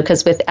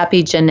 because with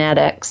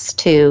epigenetics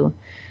too,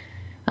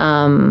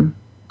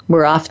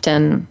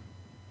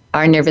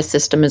 our nervous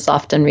system is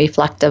often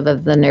reflective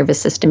of the nervous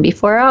system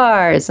before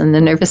ours and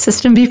the nervous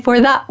system before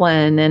that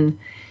one.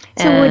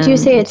 So would you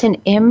say it's an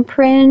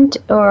imprint,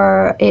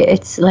 or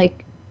it's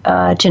like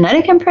a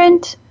genetic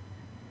imprint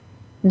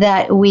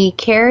that we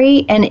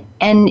carry? And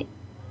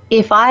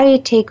if I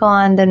take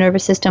on the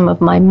nervous system of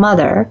my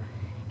mother,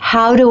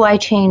 how do I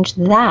change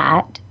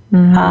that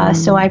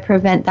so I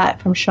prevent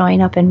that from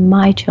showing up in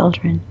my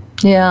children?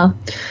 Yeah.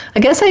 I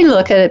guess I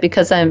look at it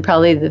because I'm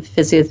probably the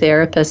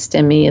physiotherapist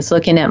in me is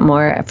looking at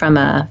more from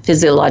a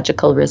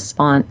physiological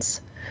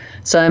response.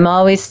 So I'm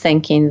always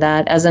thinking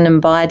that as an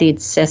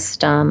embodied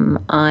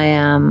system, I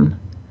am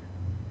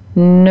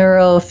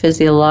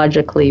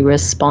neurophysiologically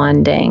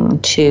responding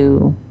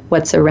to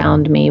what's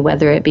around me,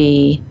 whether it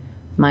be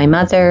my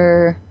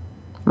mother,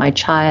 my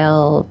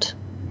child,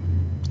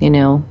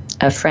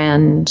 a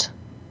friend,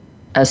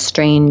 a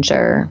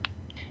stranger.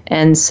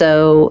 And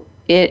so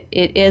it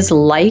is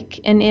like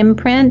an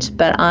imprint,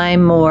 but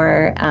I'm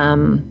more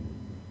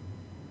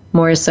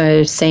sort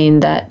of saying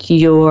that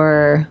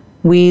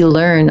we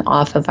learn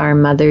off of our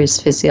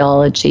mother's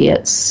physiology.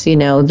 It's,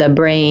 the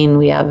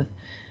brain,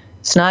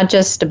 it's not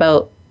just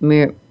about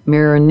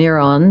mirror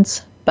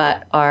neurons,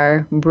 but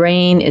our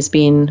brain is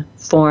being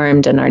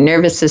formed and our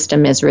nervous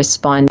system is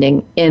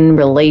responding in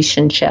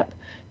relationship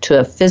to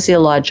a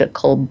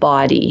physiological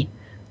body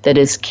that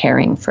is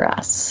caring for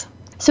us.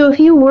 So if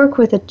you work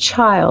with a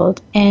child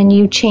and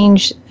you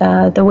change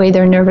the way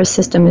their nervous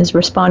system is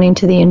responding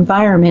to the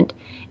environment,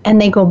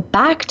 and they go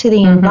back to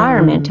the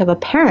environment of a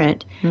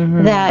parent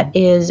that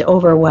is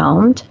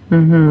overwhelmed,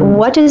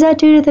 what does that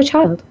do to the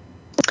child?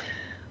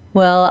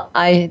 Well,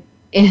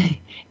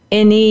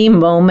 any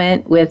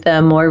moment with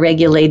a more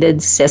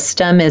regulated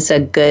system is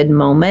a good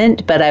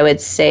moment, but I would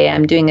say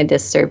I'm doing a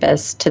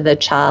disservice to the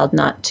child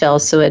not to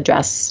also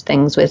address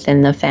things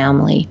within the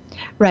family.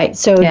 Right.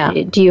 So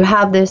do you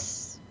have this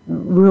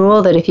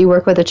rule that if you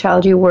work with a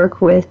child, you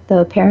work with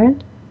the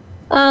parent?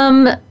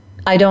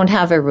 I don't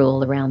have a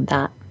rule around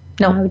that.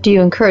 No. Do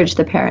you encourage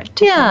the parent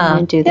to come in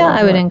and do that? Yeah,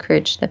 I would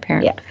encourage the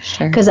parent. Yeah,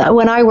 sure. Because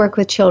when I work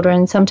with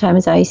children,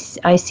 sometimes I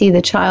see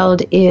the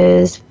child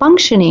is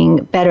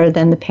functioning better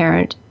than the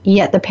parent,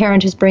 yet the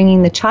parent is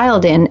bringing the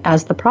child in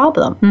as the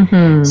problem.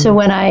 Mm-hmm. So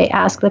when I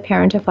ask the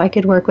parent if I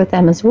could work with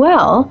them as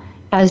well,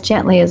 as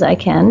gently as I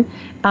can,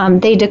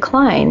 they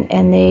decline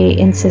and they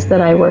insist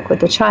that I work with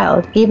the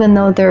child, even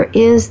though there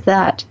is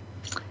that,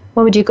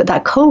 what would you call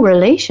that,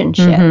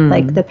 co-relationship? Mm-hmm.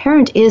 Like the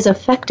parent is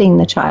affecting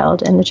the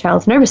child and the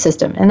child's nervous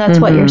system. And that's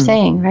what you're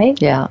saying, right?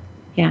 Yeah.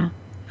 Yeah.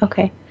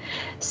 Okay.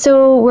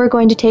 So we're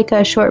going to take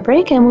a short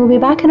break and we'll be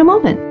back in a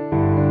moment.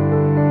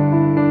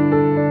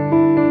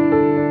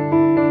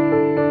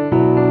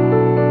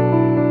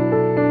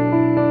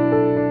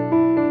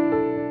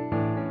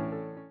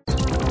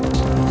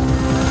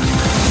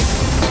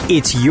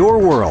 It's your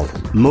world.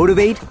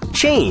 Motivate,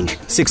 change,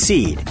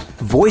 succeed.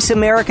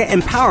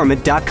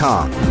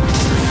 VoiceAmericaEmpowerment.com.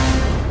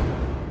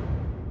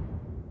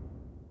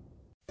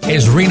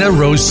 Ezrina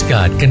Rose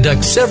Scott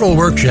conducts several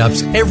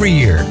workshops every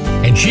year,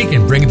 and she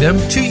can bring them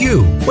to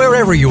you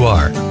wherever you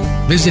are.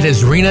 Visit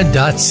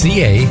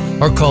Ezrina.ca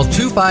or call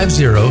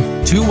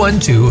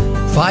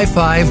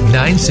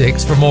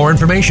 250-212-5596 for more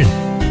information.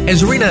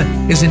 Ezrina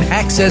is an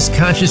Access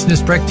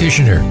Consciousness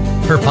practitioner.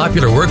 Her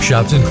popular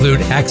workshops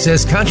include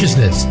Access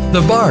Consciousness,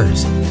 the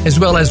bars, as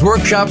well as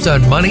workshops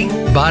on money,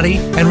 body,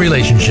 and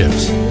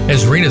relationships.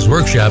 Ezrina's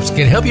workshops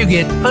can help you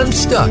get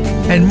unstuck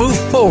and move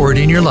forward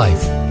in your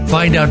life.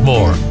 Find out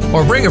more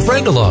or bring a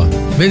friend along.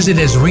 Visit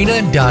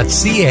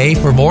Ezrina.ca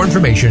for more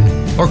information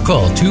or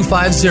call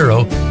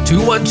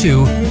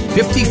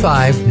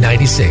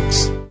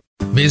 250-212-5596.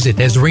 Visit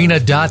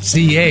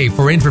Ezrina.ca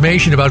for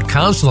information about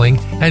counseling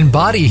and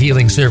body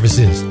healing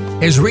services.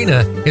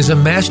 Ezrina is a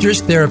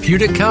master's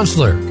therapeutic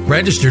counselor,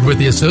 registered with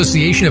the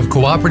Association of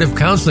Cooperative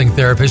Counseling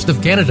Therapists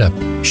of Canada.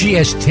 She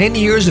has 10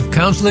 years of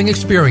counseling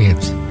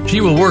experience.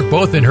 She will work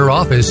both in her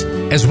office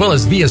as well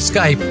as via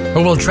Skype,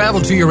 or will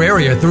travel to your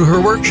area through her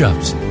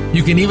workshops.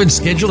 You can even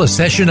schedule a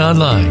session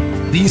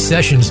online. These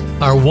sessions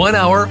are 1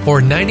 hour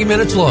or 90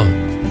 minutes long.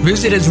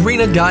 Visit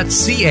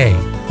Ezrina.ca.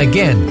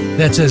 Again,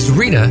 that's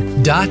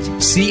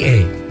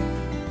Ezrina.ca.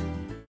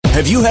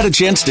 Have you had a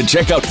chance to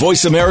check out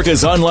Voice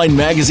America's online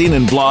magazine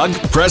and blog,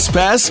 Press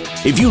Pass?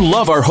 If you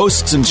love our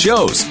hosts and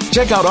shows,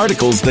 check out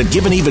articles that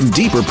give an even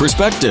deeper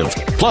perspective.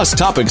 Plus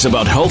topics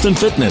about health and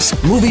fitness,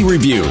 movie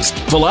reviews,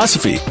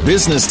 philosophy,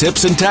 business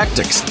tips and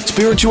tactics,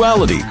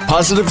 spirituality,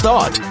 positive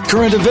thought,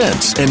 current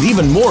events, and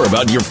even more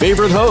about your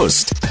favorite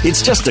host.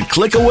 It's just a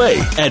click away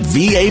at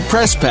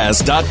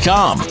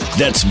vapresspass.com.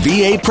 That's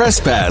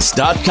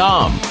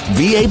vapresspass.com.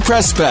 VA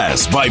Press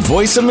Pass by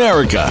Voice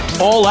America.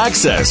 All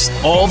access,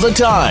 all the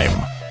time.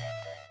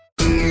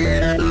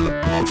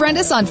 Friend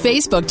us on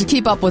Facebook to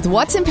keep up with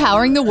what's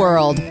empowering the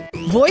world.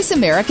 Voice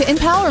America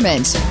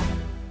Empowerment.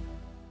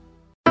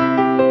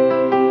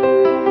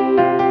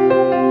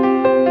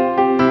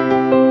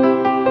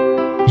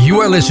 You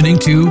are listening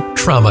to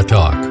Trauma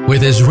Talk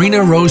with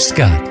Ezrina Rose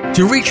Scott.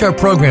 To reach our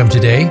program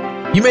today,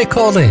 you may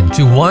call in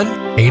to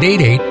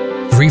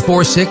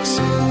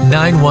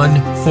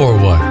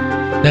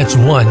 1-888-346-9141. That's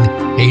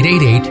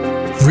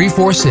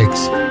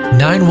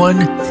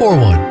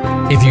 1-888-346-9141.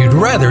 If you'd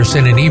rather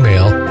send an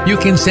email, you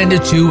can send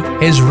it to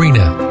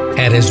Ezrina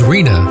at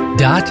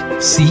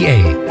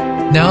Ezrina.ca.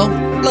 Now,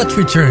 let's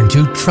return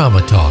to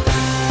Trauma Talk.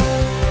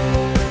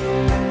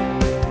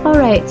 All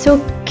right, so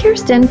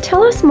Kirsten,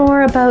 tell us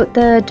more about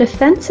the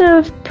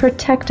defensive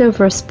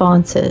protective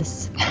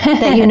responses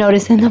that you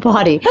notice in the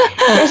body.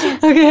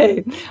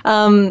 Okay.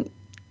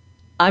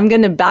 I'm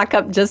going to back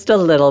up just a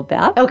little bit.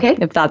 Okay.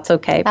 If that's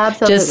okay.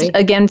 Absolutely. Just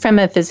again, from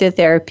a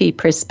physiotherapy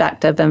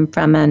perspective and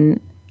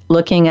from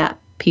looking at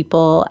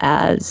people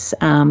as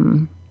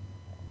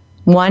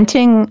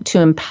wanting to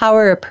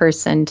empower a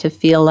person to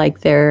feel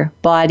like their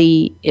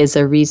body is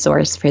a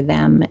resource for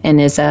them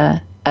and is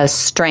a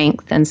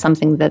strength and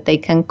something that they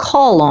can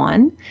call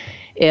on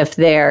if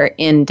they're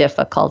in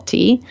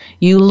difficulty.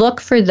 You look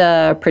for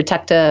the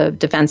protective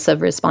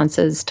defensive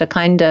responses to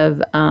kind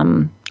of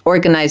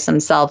organize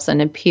themselves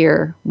and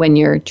appear when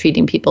you're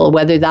treating people,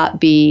 whether that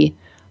be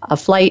a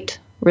flight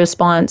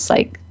response,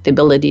 like the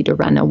ability to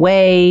run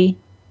away,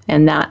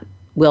 and that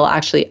will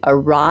actually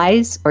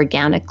arise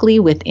organically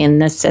within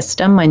the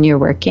system when you're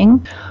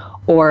working,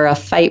 or a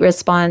fight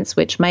response,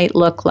 which might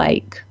look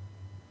like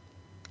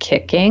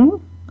kicking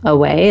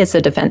away as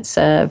a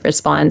defensive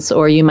response,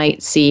 or you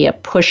might see a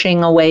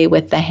pushing away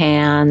with the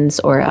hands,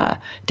 or a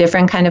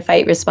different kind of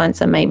fight response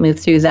that might move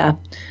through the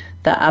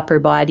upper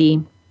body.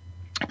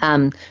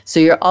 So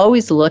you're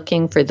always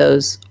looking for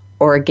those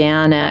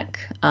organic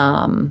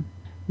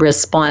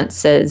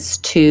responses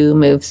to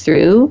move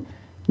through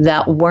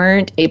that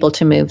weren't able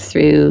to move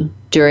through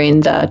during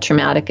the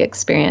traumatic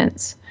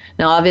experience.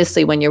 Now,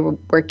 obviously, when you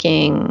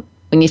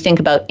think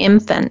about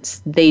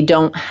infants, they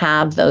don't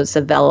have those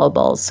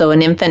available. So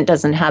an infant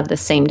doesn't have the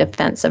same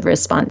defensive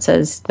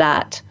responses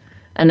that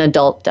an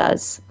adult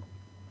does.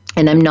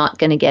 And I'm not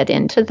going to get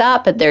into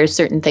that, but there are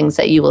certain things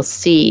that you will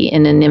see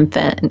in an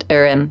infant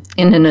or in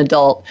an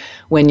adult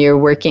when you're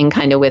working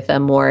kind of with a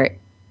more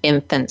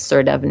infant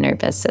sort of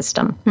nervous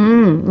system.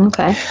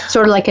 Okay.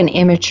 Sort of like an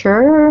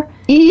immature?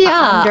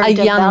 Yeah, a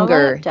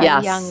younger.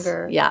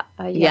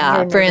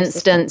 For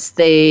instance,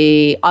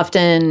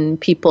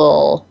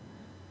 people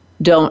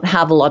don't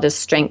have a lot of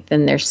strength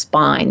in their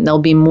spine. They'll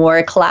be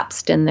more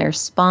collapsed in their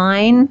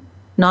spine,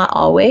 not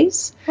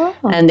always.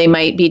 And they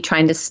might be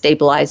trying to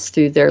stabilize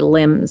through their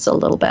limbs a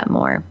little bit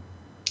more.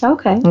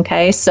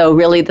 Okay, so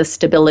really the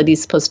stability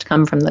is supposed to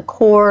come from the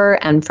core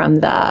and from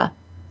the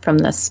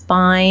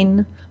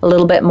spine a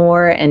little bit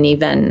more, and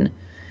even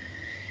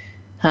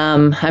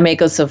I may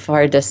go so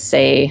far to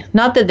say,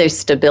 not that there's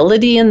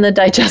stability in the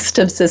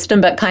digestive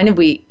system, but kind of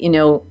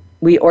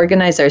we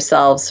organize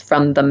ourselves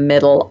from the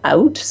middle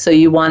out. So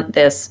you want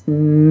this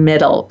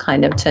middle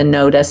kind of to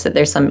notice that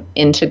there's some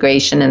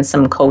integration and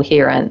some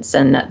coherence,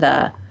 and that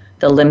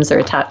the limbs are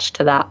attached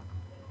to that.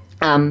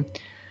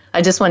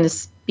 I just want to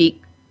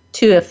speak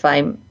to, if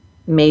I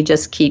may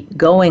just keep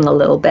going a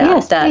little bit,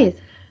 yes, please.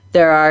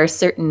 There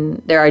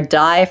are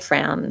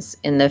diaphragms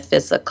in the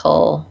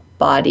physical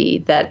body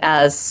that,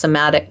 as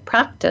somatic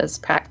practice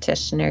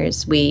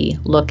practitioners, we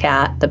look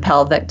at: the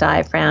pelvic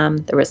diaphragm,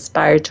 the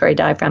respiratory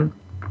diaphragm,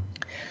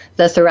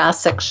 the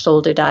thoracic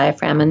shoulder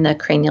diaphragm, and the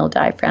cranial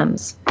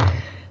diaphragms.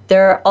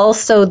 There are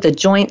also the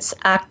joints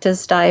act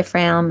as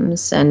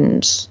diaphragms,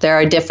 and there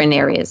are different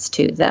areas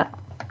too that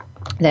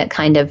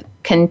kind of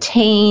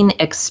contain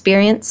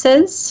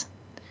experiences.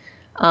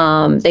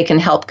 They can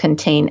help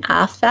contain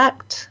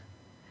affect.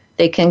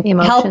 They can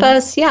help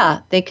us,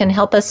 they can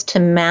help us to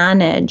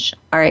manage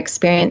our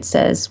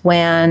experiences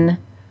when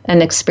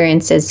an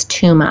experience is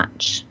too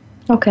much.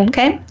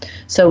 Okay.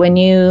 So when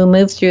you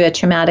move through a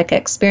traumatic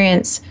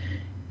experience,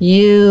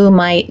 you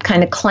might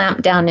kind of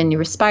clamp down in your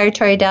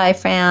respiratory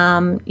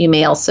diaphragm. You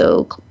may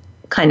also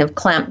kind of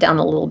clamp down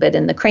a little bit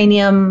in the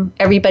cranium.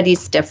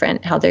 Everybody's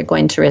different how they're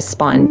going to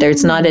respond.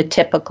 There's not a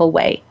typical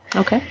way.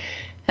 Okay.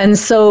 And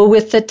so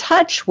with the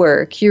touch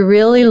work, you're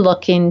really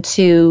looking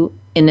to,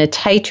 in a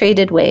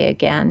titrated way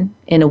again,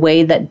 in a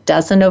way that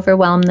doesn't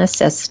overwhelm the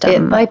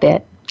system. Bit by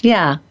bit.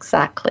 Yeah,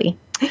 exactly.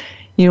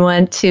 You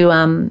want to...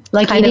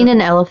 like eating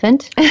an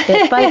elephant,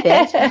 bit by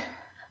bit.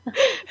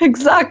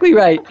 Exactly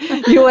right.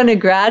 You want to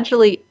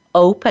gradually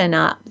open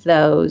up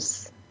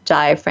those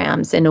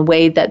diaphragms in a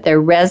way that they're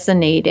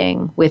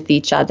resonating with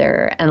each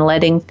other and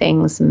letting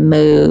things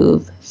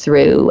move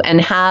through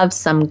and have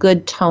some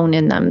good tone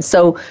in them.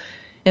 So,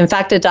 in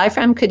fact, a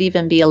diaphragm could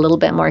even be a little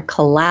bit more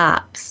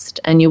collapsed,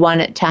 and you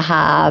want it to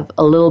have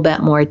a little bit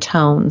more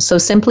tone. So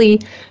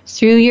simply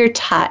through your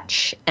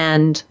touch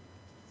and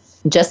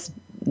just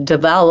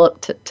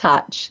developed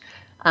touch,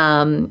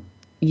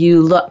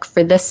 you look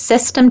for the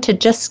system to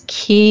just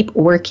keep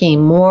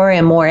working more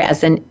and more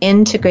as an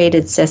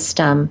integrated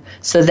system,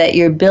 so that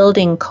you're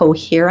building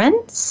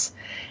coherence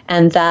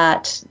and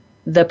that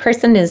the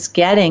person is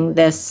getting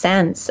this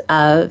sense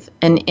of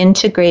an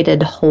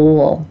integrated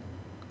whole.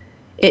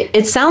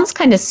 It sounds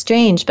kind of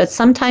strange, but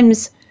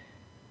sometimes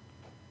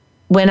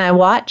when I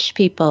watch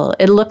people,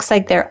 it looks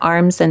like their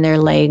arms and their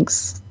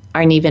legs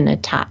aren't even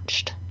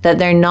attached, that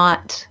they're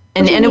not.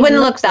 And it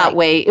wouldn't look that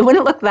way. It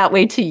wouldn't look that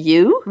way to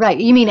you. Right.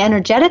 You mean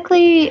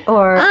energetically,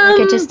 or like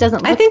it just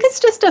doesn't look... I think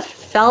it's just a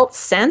felt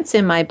sense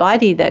in my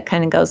body that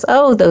kind of goes,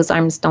 oh, those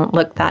arms don't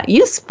look that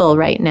useful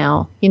right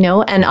now,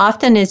 And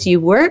often as you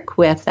work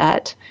with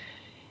that,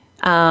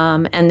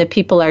 and the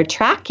people are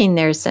tracking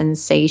their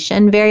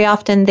sensation, very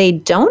often they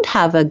don't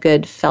have a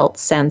good felt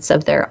sense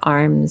of their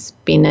arms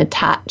being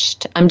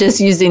attached. I'm just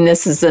using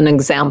this as an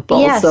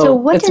example. Yeah, so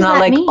what it's does not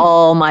that like mean?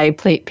 all my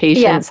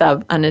patients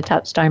have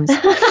unattached arms.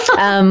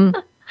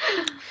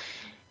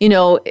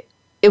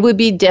 It would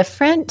be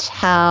different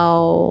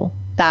how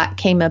that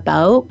came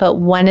about, but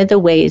one of the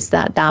ways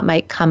that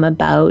might come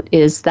about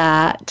is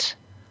that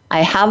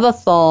I have a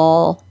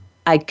fall,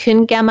 I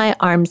couldn't get my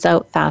arms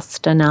out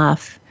fast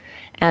enough,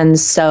 and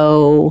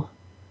so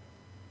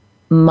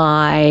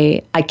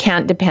I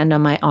can't depend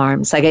on my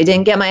arms. Like I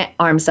didn't get my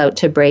arms out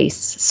to brace.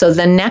 So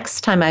the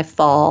next time I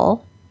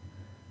fall,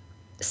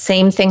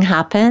 same thing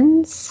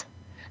happens.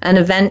 And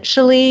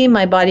eventually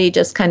my body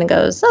just kind of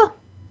goes, oh,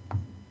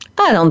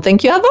 I don't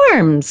think you have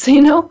arms,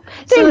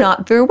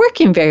 They're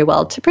working very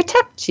well to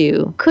protect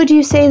you. Could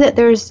you say that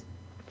there's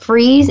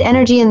freeze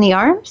energy in the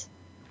arms?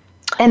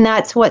 And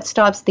that's what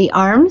stops the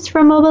arms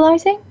from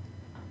mobilizing?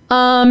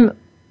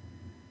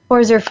 Or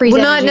is there freeze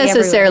energy not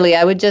necessarily.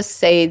 everywhere? I would just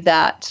say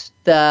that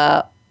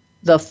the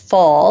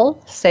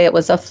fall, say it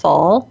was a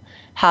fall,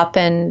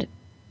 happened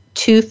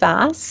too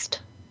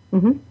fast,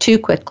 too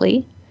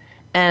quickly.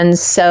 And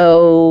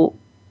so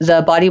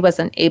the body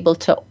wasn't able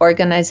to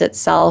organize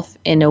itself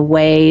in a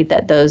way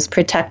that those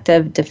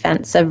protective,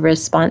 defensive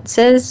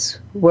responses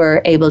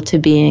were able to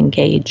be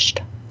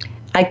engaged.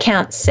 I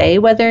can't say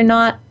whether or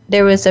not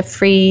there was a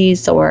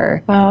freeze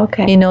or,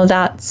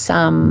 that's...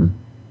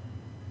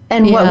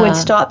 And what would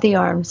stop the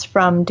arms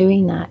from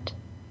doing that?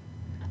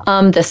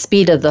 The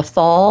speed of the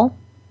fall,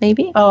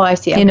 maybe. Oh, I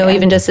see. Okay.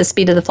 Even just the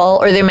speed of the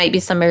fall. Or there might be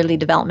some early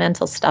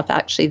developmental stuff,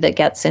 actually, that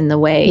gets in the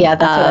way. Yeah,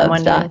 that's what I'm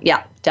wondering.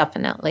 Yeah,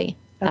 definitely.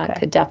 Okay. That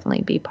could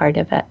definitely be part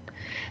of it.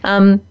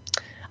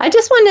 I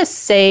just want to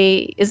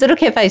say, is it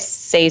okay if I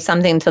say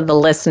something to the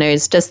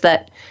listeners? Just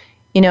that,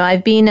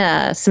 I've been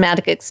a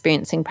somatic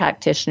experiencing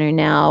practitioner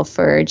now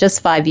for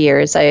just 5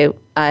 years. I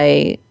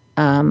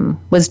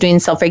was doing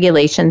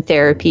self-regulation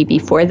therapy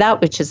before that,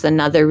 which is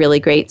another really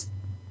great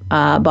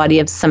body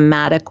of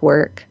somatic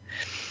work.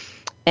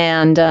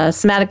 And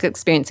somatic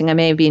experiencing, I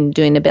may have been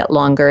doing a bit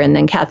longer. And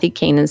then Kathy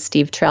Kane and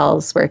Steve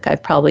Terrell's work,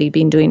 I've probably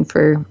been doing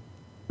for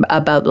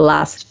about the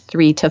last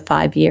 3 to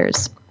 5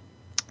 years.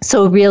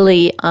 So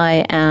really,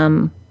 I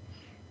am,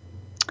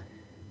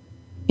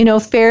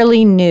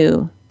 fairly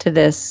new to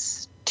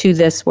this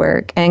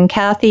work. And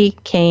Kathy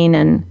Kane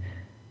and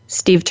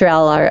Steve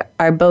Terrell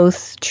are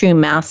both true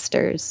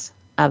masters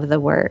of the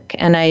work.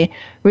 And I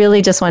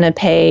really just want to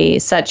pay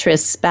such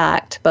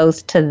respect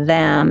both to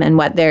them and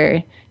what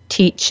they're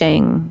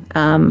teaching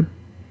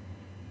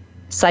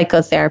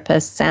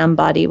psychotherapists and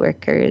body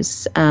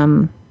workers,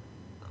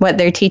 what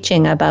they're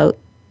teaching about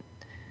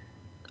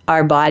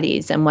our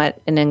bodies and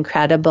what an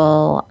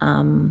incredible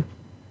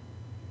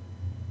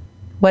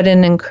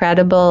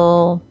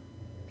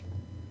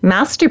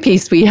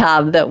masterpiece we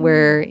have that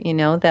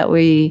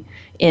we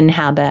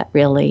inhabit,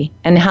 really,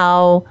 and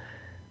how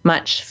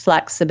much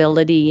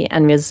flexibility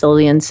and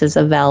resilience is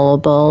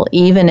available,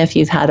 even if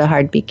you've had a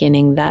hard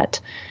beginning, that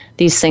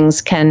these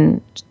things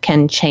can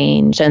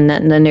change, and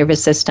that the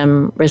nervous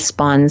system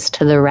responds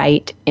to the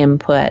right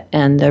input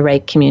and the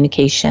right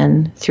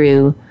communication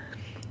through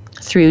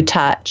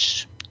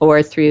touch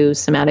or through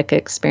somatic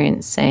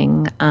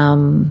experiencing,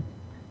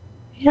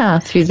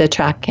 through the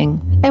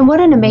tracking. And what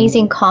an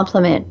amazing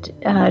compliment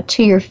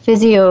to your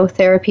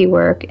physiotherapy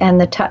work and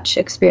the touch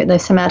experience, the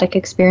somatic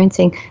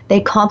experiencing. They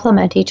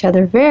complement each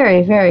other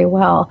very, very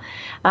well.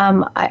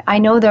 I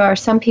know there are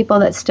some people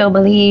that still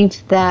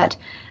believe that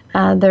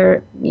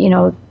there's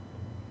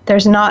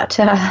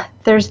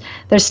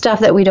stuff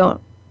that we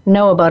don't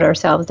know about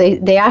ourselves.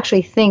 They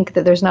actually think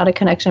that there's not a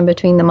connection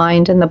between the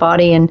mind and the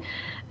body and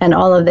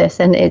all of this,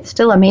 and it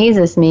still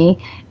amazes me.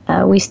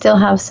 We still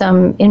have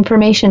some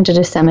information to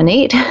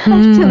disseminate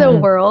to the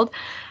world.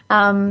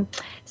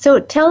 So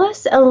tell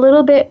us a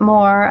little bit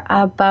more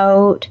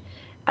about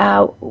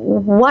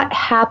what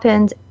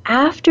happens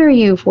after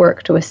you've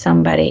worked with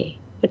somebody.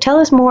 But tell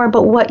us more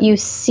about what you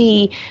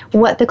see,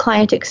 what the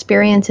client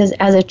experiences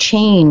as a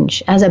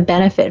change, as a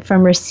benefit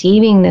from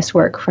receiving this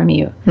work from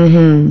you.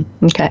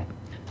 Mm-hmm. Okay.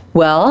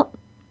 Well,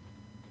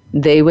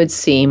 they would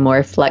see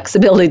more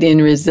flexibility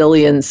and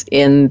resilience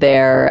in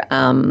their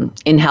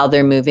in how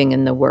they're moving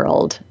in the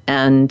world,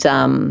 and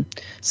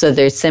so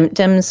their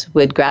symptoms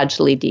would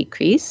gradually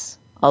decrease.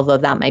 Although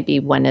that might be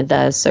one of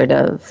the sort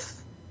of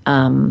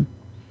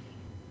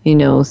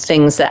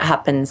things that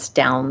happens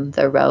down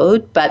the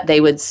road, but they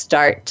would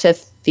start to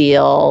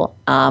feel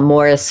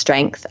more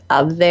strength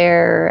of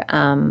their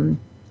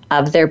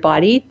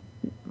body,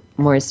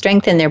 more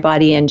strength in their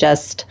body, and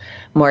just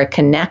more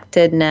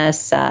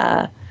connectedness.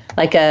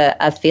 Like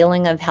a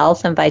feeling of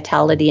health and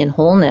vitality and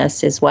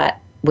wholeness is what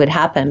would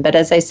happen. But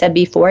as I said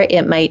before,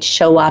 it might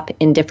show up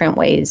in different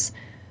ways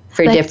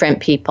for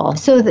different people.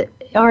 So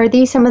are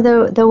these some of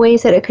the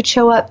ways that it could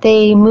show up?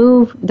 They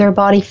move their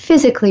body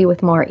physically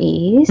with more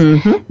ease.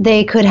 Mm-hmm.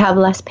 They could have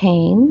less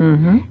pain.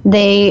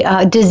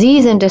 Mm-hmm.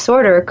 Disease and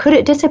disorder, could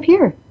it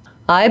disappear?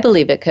 I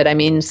believe it could. I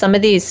mean, some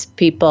of these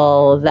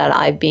people that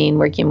I've been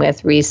working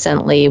with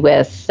recently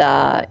with,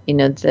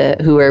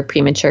 who are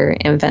premature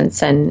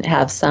infants and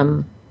have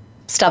some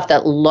stuff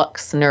that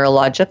looks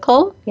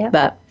neurological,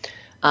 but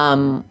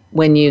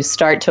when you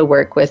start to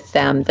work with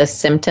them, the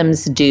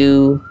symptoms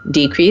do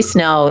decrease.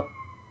 Now,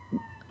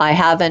 I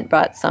haven't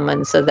brought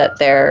someone so that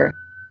they're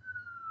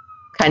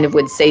kind of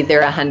would say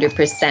they're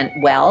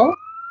 100% well,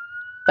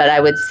 but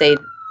I would say,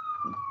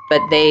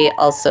 but they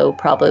also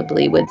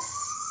probably would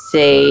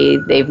say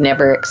they've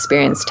never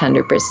experienced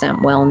 100%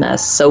 wellness.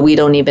 So we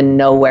don't even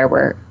know where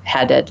we're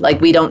headed.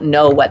 Like, we don't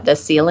know what the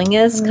ceiling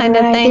is, kind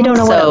of thing. They don't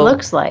know what it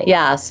looks like.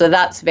 Yeah, so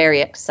that's very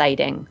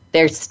exciting.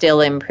 They're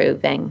still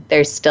improving.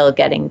 They're still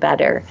getting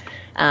better.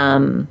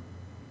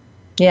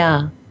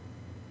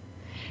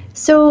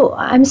 So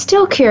I'm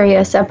still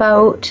curious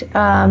about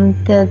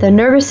the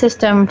nervous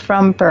system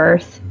from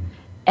birth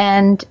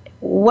and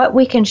what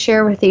we can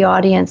share with the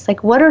audience.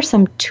 Like, what are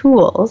some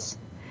tools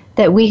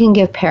that we can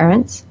give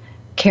parents,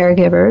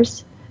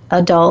 caregivers,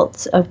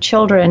 adults of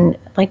children?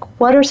 Like,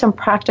 what are some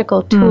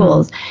practical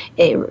tools?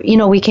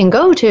 We can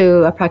go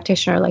to a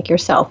practitioner like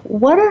yourself.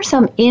 What are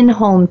some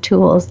in-home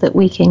tools that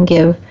we can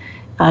give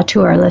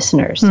to our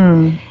listeners?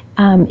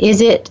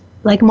 Is it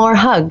like more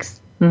hugs?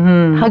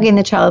 Mm-hmm. Hugging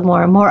the child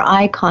more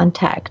eye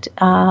contact,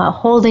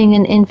 holding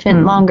an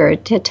infant longer.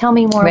 Tell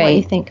me more what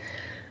you think.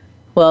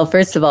 Well,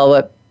 first of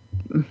all,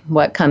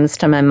 what comes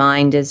to my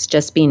mind is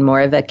just being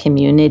more of a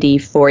community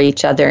for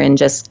each other and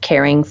just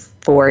caring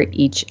for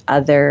each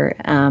other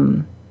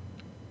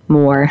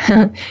more,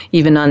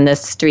 even on the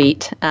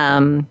street.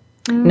 No,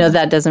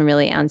 that doesn't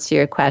really answer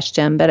your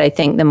question, but I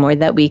think the more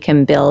that we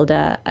can build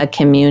a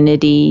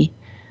community,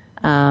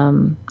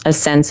 a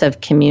sense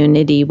of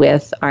community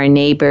with our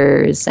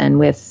neighbors and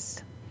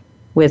with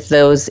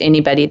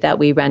anybody that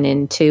we run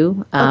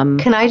into.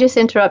 Can I just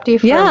interrupt you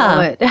for a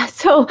moment?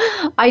 So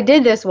I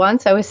did this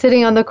once. I was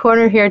sitting on the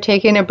corner here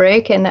taking a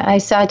break, and I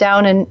sat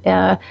down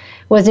and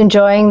was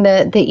enjoying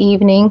the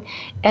evening,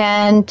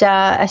 and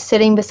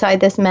sitting beside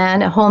this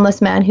man, a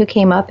homeless man who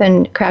came up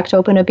and cracked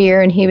open a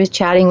beer, and he was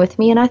chatting with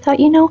me, and I thought,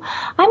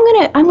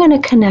 I'm gonna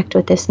connect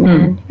with this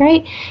man,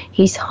 right?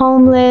 He's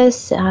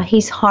homeless,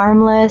 he's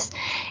harmless,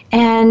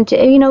 and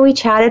we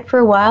chatted for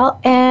a while,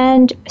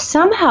 and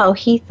somehow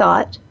he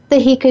thought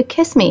that he could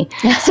kiss me.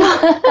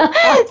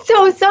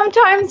 So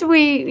sometimes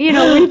we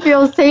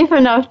feel safe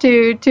enough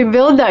to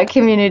build that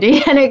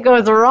community, and it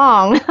goes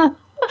wrong.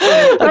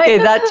 Okay,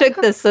 that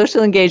took the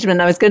social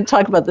engagement. I was going to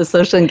talk about the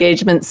social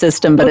engagement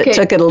system, but it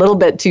took it a little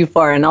bit too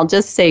far. And I'll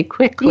just say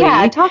quickly.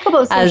 Yeah, talk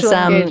about social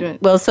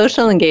engagement. Well,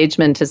 social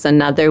engagement is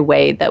another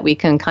way that we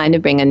can kind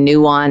of bring a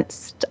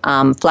nuanced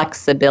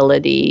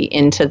flexibility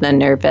into the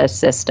nervous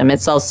system.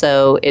 It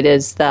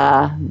is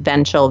the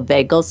ventral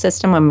vagal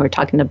system when we're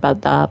talking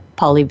about the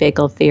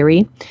polyvagal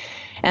theory.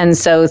 And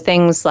so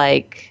things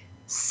like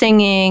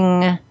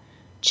singing,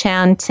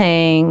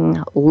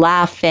 chanting,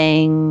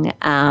 laughing,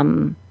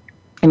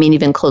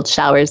 even cold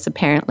showers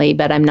apparently,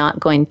 but I'm not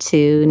going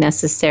to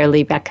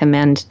necessarily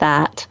recommend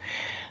that.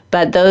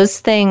 But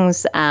those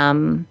things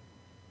bring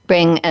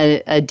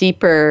a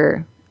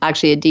deeper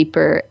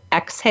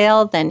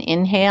exhale than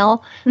inhale.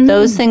 Mm-hmm.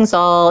 Those things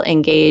all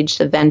engage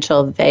the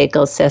ventral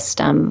vagal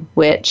system,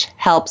 which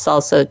helps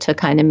also to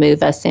kind of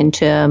move us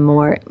into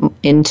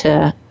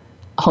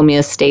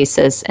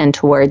homeostasis and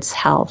towards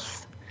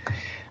health.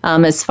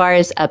 As far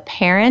as a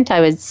parent,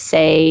 I would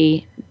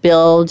say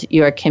build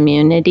your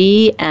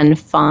community and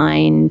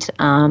find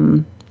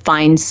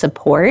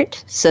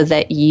support so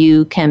that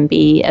you can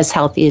be as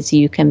healthy as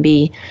you can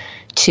be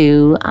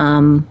to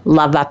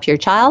love up your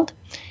child,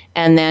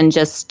 and then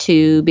just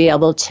to be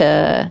able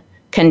to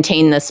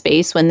contain the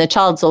space when the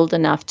child's old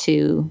enough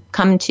to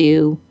come to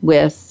you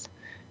with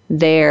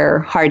their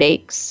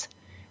heartaches.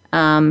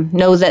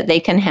 Know that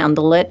they can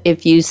handle it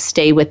if you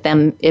stay with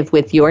them,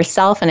 with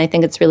yourself. And I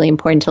think it's really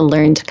important to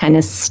learn to kind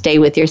of stay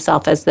with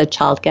yourself as the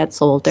child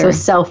gets older. So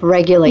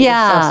self-regulate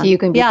yourself so you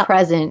can be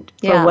present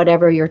for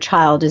whatever your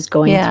child is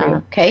going through.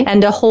 Okay.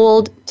 And to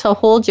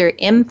hold your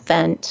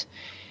infant,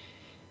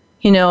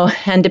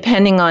 and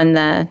depending on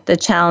the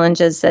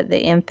challenges that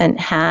the infant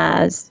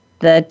has,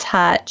 the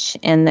touch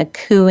and the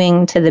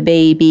cooing to the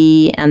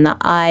baby and the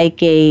eye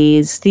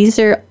gaze, these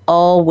are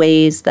all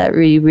ways that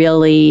we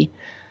really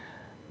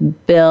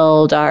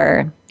build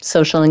our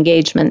social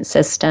engagement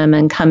system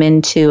and come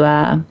into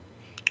a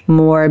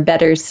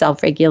better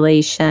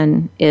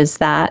self-regulation, is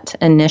that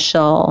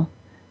initial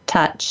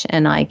touch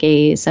and eye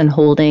gaze and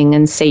holding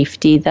and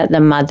safety that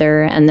the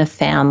mother and the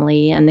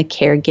family and the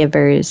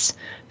caregivers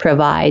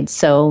provide.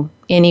 So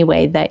any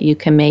way that you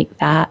can make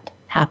that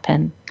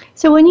happen.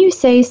 So when you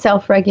say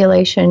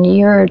self-regulation,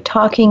 you're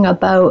talking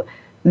about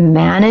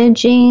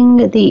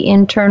managing the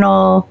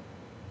internal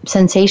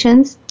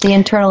sensations, the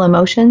internal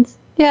emotions?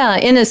 Yeah,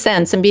 in a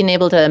sense, and being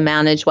able to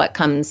manage what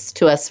comes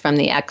to us from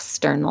the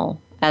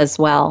external as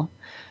well.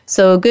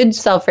 So good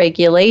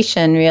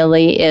self-regulation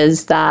really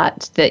is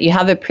that you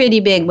have a pretty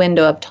big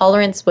window of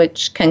tolerance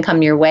which can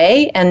come your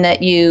way, and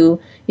that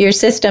your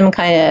system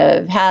kind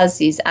of has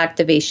these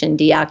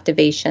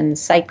activation-deactivation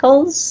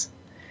cycles,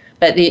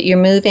 but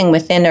you're moving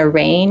within a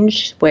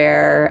range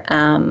where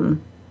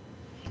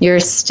you're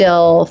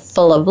still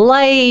full of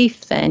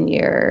life and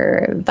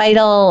you're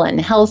vital and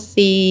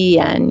healthy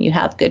and you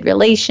have good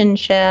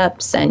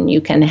relationships and you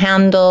can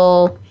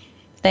handle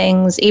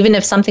things, even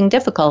if something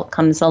difficult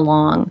comes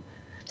along.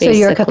 So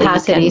your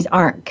capacities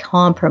aren't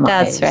compromised.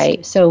 That's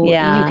right. So you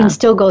can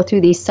still go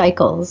through these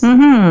cycles,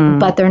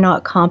 but they're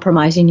not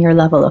compromising your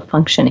level of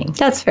functioning.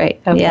 That's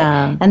right. Okay.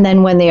 Yeah. And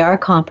then when they are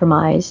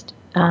compromised,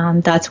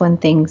 that's when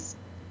things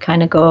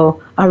kind of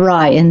go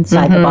awry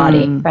inside the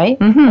body, right?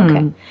 Mm-hmm.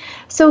 Okay.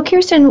 So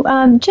Kirsten,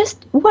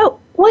 just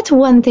what's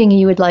one thing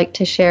you would like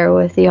to share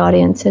with the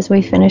audience as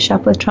we finish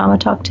up with Trauma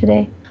Talk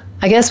today?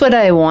 I guess what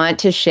I want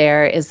to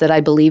share is that I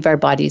believe our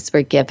bodies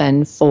were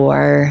given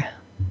for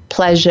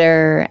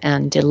pleasure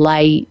and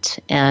delight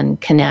and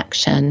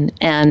connection.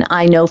 And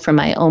I know from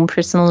my own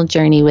personal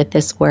journey with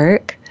this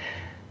work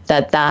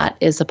that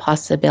is a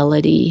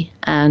possibility.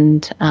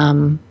 And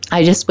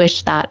I just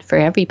wish that for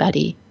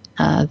everybody,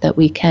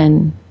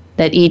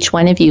 that each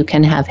one of you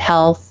can have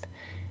health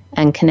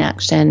and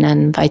connection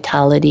and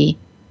vitality.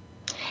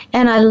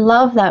 And I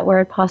love that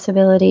word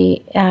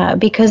possibility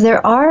because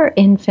there are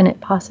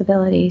infinite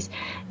possibilities.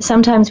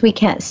 Sometimes we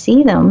can't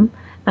see them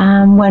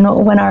when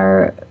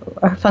our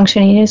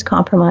functioning is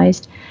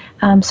compromised.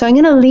 So I'm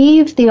going to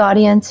leave the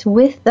audience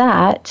with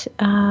that.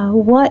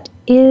 What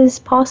is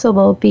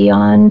possible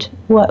beyond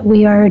what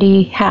we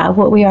already have,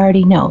 what we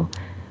already know,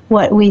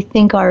 what we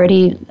think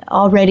already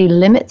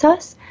limits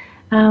us?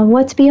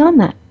 What's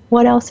beyond that?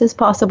 what else is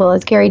possible,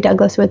 as Gary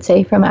Douglas would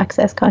say from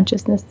Access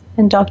Consciousness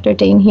and Dr.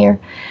 Dane here.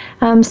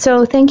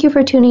 So thank you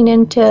for tuning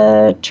in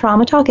to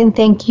Trauma Talk, and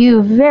thank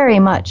you very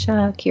much,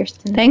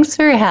 Kirsten. Thanks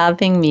for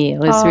having me. It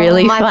was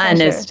really fun.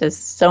 Pleasure. It's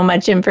just so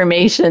much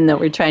information that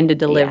we're trying to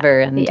deliver,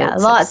 and it's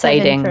lots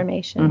exciting. of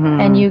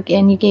information. And you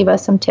gave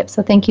us some tips,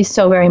 so thank you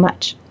so very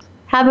much.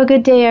 Have a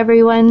good day,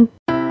 everyone.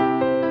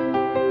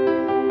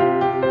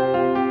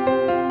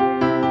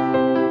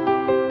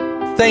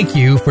 Thank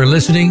you for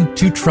listening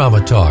to Trauma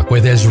Talk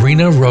with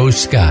Ezrina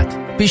Rose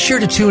Scott. Be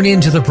sure to tune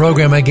in to the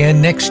program again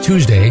next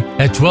Tuesday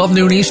at 12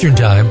 noon Eastern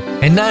Time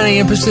and 9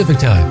 a.m. Pacific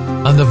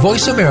Time on the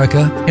Voice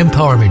America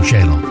Empowerment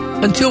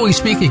Channel. Until we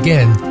speak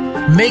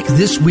again, make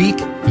this week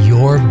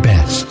your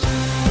best.